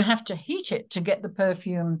 You have to heat it to get the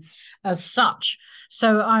perfume as such.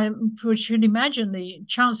 So I should imagine the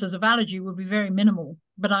chances of allergy would be very minimal,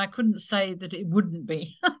 but I couldn't say that it wouldn't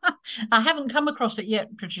be. I haven't come across it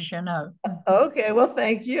yet, Patricia, no. Okay, well,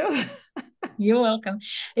 thank you. You're welcome.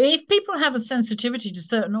 If people have a sensitivity to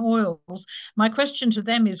certain oils, my question to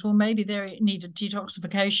them is, well, maybe they need a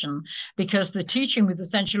detoxification, because the teaching with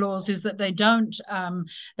essential oils is that they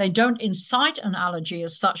don't incite an allergy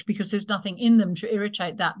as such, because there's nothing in them to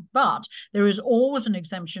irritate that. But there is always an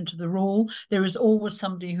exemption to the rule. There is always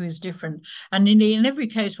somebody who is different. And in every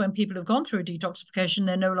case, when people have gone through a detoxification,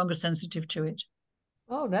 they're no longer sensitive to it.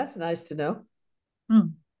 Oh, that's nice to know.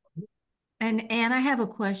 And Anne, I have a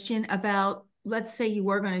question about, let's say you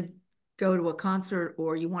were going to go to a concert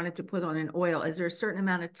or you wanted to put on an oil. Is there a certain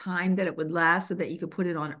amount of time that it would last so that you could put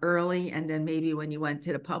it on early, and then maybe when you went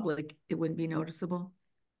to the public, it wouldn't be noticeable?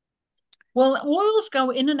 Well, oils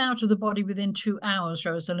go in and out of the body within 2 hours,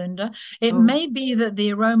 Rosalinda. It may be that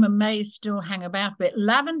the aroma may still hang about, but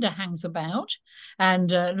lavender hangs about, and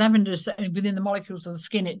lavender is within the molecules of the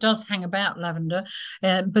skin. It does hang about, lavender,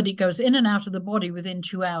 but it goes in and out of the body within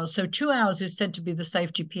 2 hours. So 2 hours is said to be the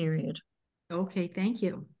safety period. Okay, thank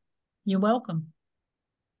you. You're welcome.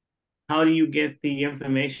 How do you get the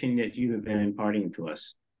information that you have been imparting to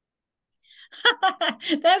us?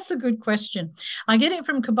 That's a good question. I get it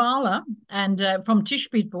from Kabbalah and from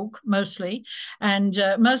Tishbe's book mostly, and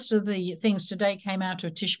most of the things today came out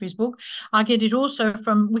of Tishbe's book. I get it also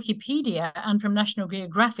from Wikipedia and from National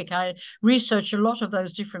Geographic. I research a lot of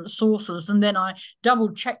those different sources, and then I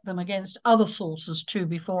double check them against other sources too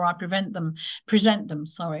before I present them.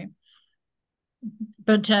 Sorry.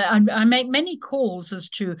 But I make many calls as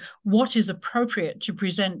to what is appropriate to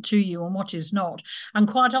present to you and what is not. And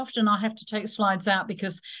quite often I have to take slides out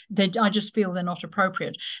because I just feel they're not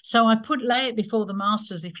appropriate. So I lay it before the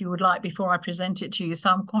masters, if you would like, before I present it to you. So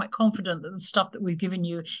I'm quite confident that the stuff that we've given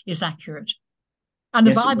you is accurate. And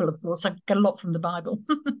the Bible, of course, I get a lot from the Bible.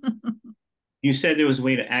 You said there was a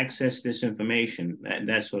way to access this information.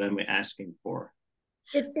 That's what I'm asking for.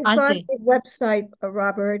 It's on the website,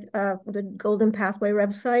 Robert, the Golden Pathway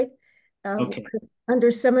website. Okay.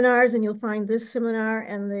 Under seminars, and you'll find this seminar,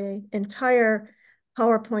 and the entire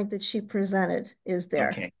PowerPoint that she presented is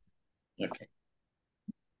there. Okay. Okay.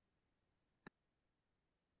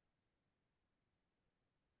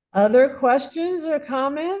 Other questions or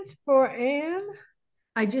comments for Ann?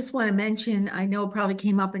 I just want to mention, I know it probably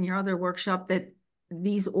came up in your other workshop, that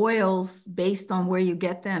these oils, based on where you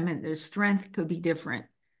get them and their strength, could be different.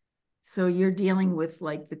 So you're dealing with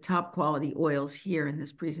like the top quality oils here in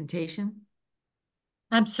this presentation?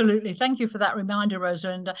 Absolutely. Thank you for that reminder,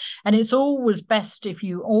 Rosalinda. And it's always best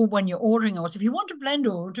when you're ordering oils, if you want to blend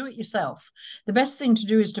oil, do it yourself. The best thing to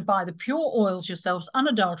do is to buy the pure oils yourselves,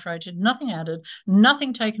 unadulterated, nothing added,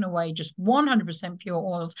 nothing taken away, just 100% pure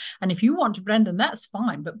oils. And if you want to blend them, that's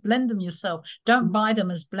fine, but blend them yourself. Don't buy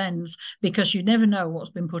them as blends, because you never know what's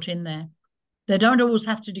been put in there. They don't always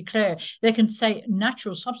have to declare. They can say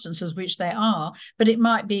natural substances, which they are, but it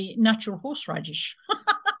might be natural horseradish.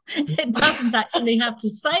 It doesn't actually have to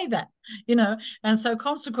say that, and so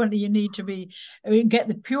consequently you need to get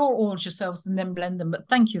the pure oils yourselves and then blend them. But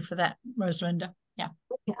thank you for that, Rosalinda. Yeah.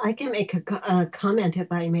 I can make a comment,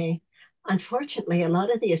 if I may. Unfortunately, a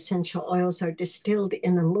lot of the essential oils are distilled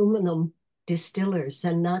in aluminum distillers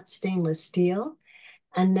and not stainless steel.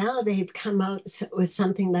 And now they've come out with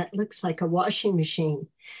something that looks like a washing machine.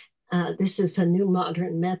 This is a new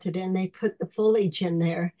modern method, and they put the foliage in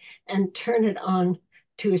there and turn it on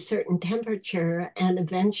to a certain temperature, and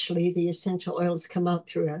eventually the essential oils come out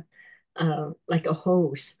through like a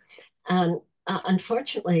hose. And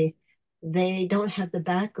unfortunately, they don't have the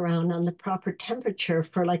background on the proper temperature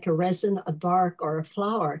for like a resin, a bark, or a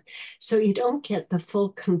flower. So you don't get the full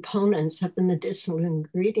components of the medicinal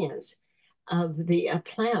ingredients of the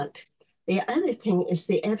plant. The other thing is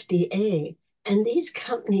the FDA, and these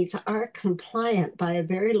companies are compliant by a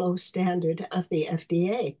very low standard of the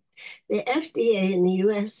FDA. The FDA in the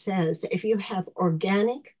US says if you have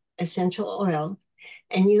organic essential oil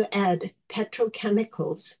and you add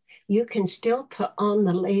petrochemicals, you can still put on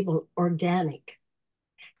the label organic.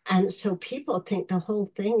 And so people think the whole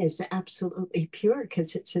thing is absolutely pure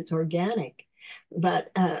because it's organic.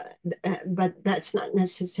 But that's not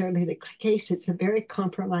necessarily the case. It's a very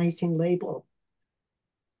compromising label.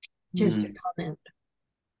 Just a comment.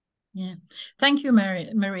 Yeah, thank you,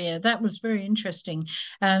 Maria. That was very interesting.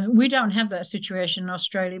 We don't have that situation in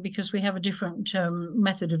Australia because we have a different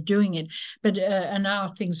method of doing it. But and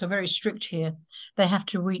our things are very strict here. They have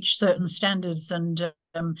to reach certain standards, and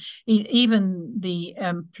even the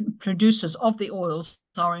producers of the oils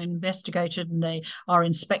are investigated and they are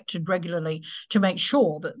inspected regularly to make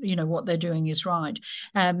sure that what they're doing is right.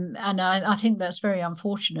 And I think that's very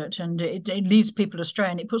unfortunate, and it leads people astray,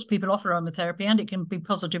 and it puts people off aromatherapy, and it can be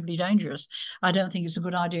positively dangerous. I don't think it's a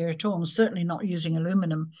good idea at all, and certainly not using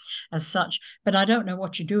aluminum as such. But I don't know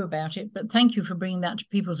what you do about it. But thank you for bringing that to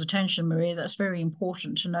people's attention, Maria. That's very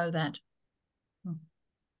important to know that.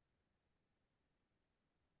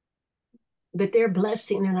 But they're a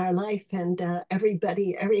blessing in our life, and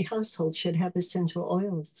every household should have essential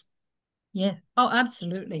oils. Yeah. Oh,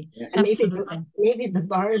 absolutely. And Absolutely. maybe the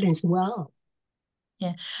bard as well.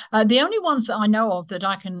 Yeah. The only ones that I know of that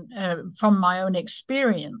I can, from my own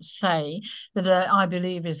experience, say that I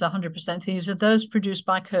believe is 100% these are those produced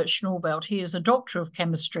by Kurt Schnaubelt. He is a doctor of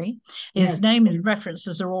chemistry. His name and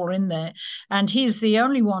references are all in there. And he's the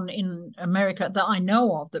only one in America that I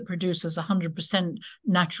know of that produces 100%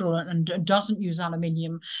 natural and doesn't use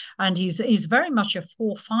aluminium. And he's very much a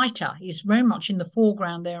fighter. He's very much in the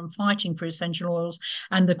foreground there and fighting for essential oils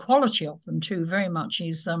and the quality of them too, very much.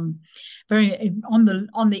 He's very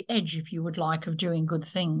on the edge, if you would like, of doing good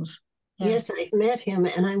things. Yeah. Yes, I've met him,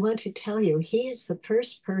 and I want to tell you, he is the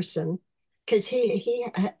first person, because he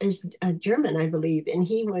is a German, I believe, and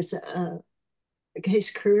he was his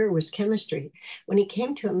career was chemistry. When he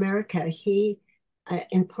came to America, he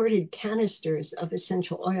imported canisters of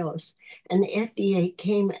essential oils, and the FDA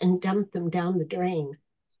came and dumped them down the drain.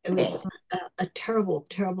 It was a terrible,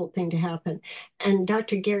 terrible thing to happen. And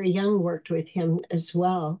Dr. Gary Young worked with him as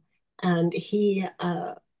well. And he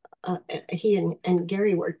and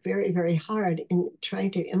Gary worked very, very hard in trying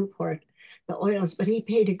to import the oils, but he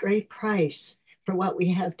paid a great price for what we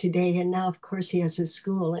have today. And now, of course, he has a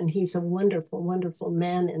school, and he's a wonderful, wonderful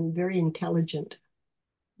man and very intelligent.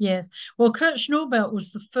 Yes. Well, Kurt Schnaubelt was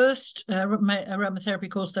the first aromatherapy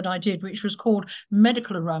course that I did, which was called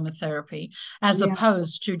medical aromatherapy, as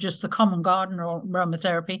opposed to just the common garden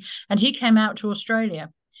aromatherapy. And he came out to Australia.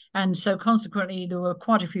 And so consequently, there were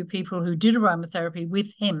quite a few people who did aromatherapy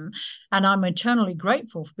with him. And I'm eternally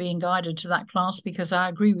grateful for being guided to that class, because I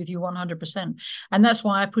agree with you 100%. And that's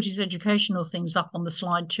why I put his educational things up on the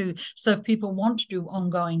slide too. So if people want to do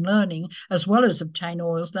ongoing learning as well as obtain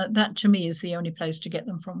oils, that to me is the only place to get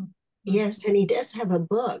them from. Yes, and he does have a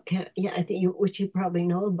book, I think, which you probably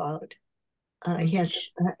know about. He has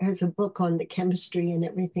a book on the chemistry and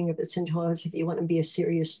everything of essential oils if you want to be a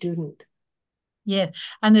serious student. Yes,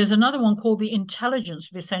 and there's another one called The Intelligence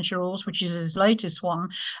of Essential Oils, which is his latest one.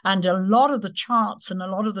 And a lot of the charts and a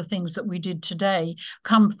lot of the things that we did today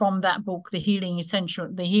come from that book, The Healing Intelligence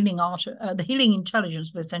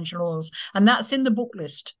of Essential Oils. And that's in the book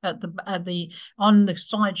list on the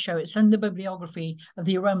slideshow. It's in the bibliography of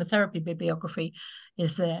the aromatherapy bibliography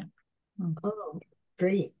is there. Oh,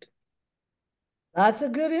 great. Lots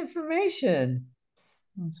of good information.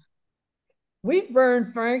 We've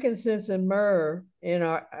burned frankincense and myrrh in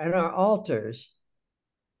our altars.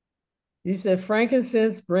 You said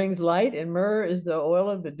frankincense brings light and myrrh is the oil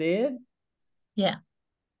of the dead? Yeah.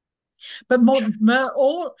 But myrrh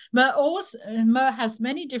has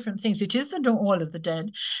many different things. It is the oil of the dead,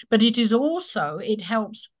 but it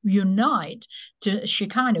helps unite to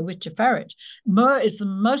Shekinah with Tiferet. Myrrh is the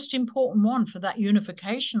most important one for that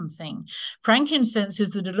unification thing. Frankincense is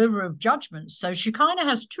the deliverer of judgment. So Shekinah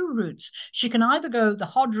has two routes. She can either go the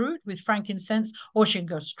Hod route with frankincense, or she can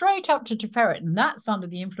go straight up to Tiferet, and that's under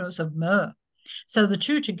the influence of myrrh. So the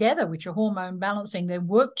two together, which are hormone balancing, they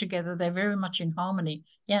work together. They're very much in harmony.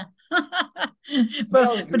 Yeah.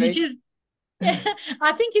 but it is,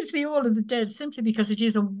 I think it's the oil of the dead simply because it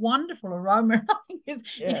is a wonderful aroma. I think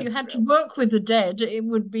if you had to work with the dead, it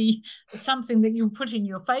would be something that you put in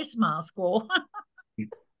your face mask or.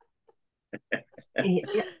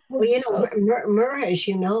 Well, myrrh, as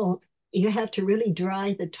you know, you have to really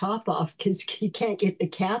dry the top off because you can't get the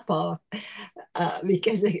cap off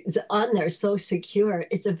because it's on there so secure.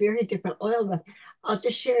 It's a very different oil. But I'll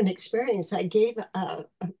just share an experience. I gave a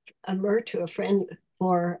myrrh to a friend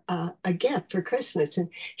for a gift for Christmas, and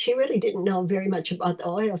she really didn't know very much about the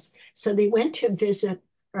oils. So they went to visit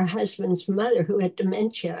her husband's mother who had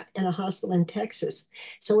dementia in a hospital in Texas.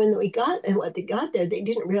 So when they got there, they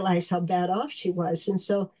didn't realize how bad off she was. And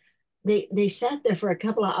so they sat there for a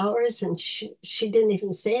couple of hours and she didn't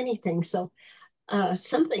even say anything. So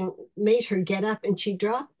something made her get up and she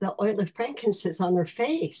dropped the oil of frankincense on her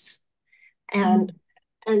face and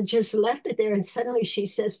just left it there. And suddenly she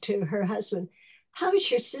says to her husband, "How's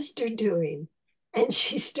your sister doing?" And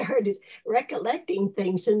she started recollecting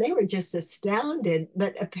things and they were just astounded.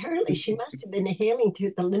 But apparently she must have been inhaling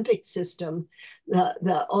through the limbic system,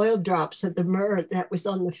 the oil drops of the myrrh that was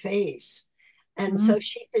on the face. And so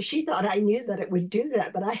she thought I knew that it would do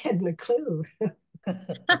that, but I hadn't a clue.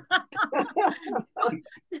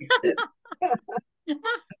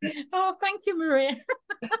 Oh, thank you, Maria.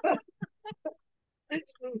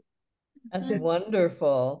 That's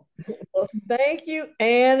wonderful. Well, thank you,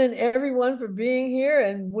 Anne, and everyone for being here,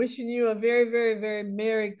 and wishing you a very, very, very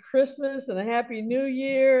Merry Christmas and a Happy New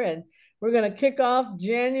Year. And we're going to kick off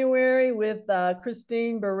January with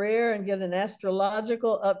Christine Barrere and get an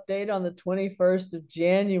astrological update on the 21st of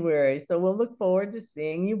January. So we'll look forward to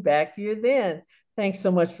seeing you back here then. Thanks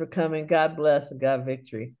so much for coming. God bless and God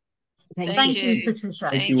victory. Thank you, Patricia.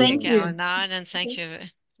 Thank you. Thank you. CarolAnn, and thank you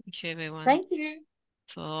everyone Thank you.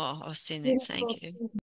 for hosting it. Thank you.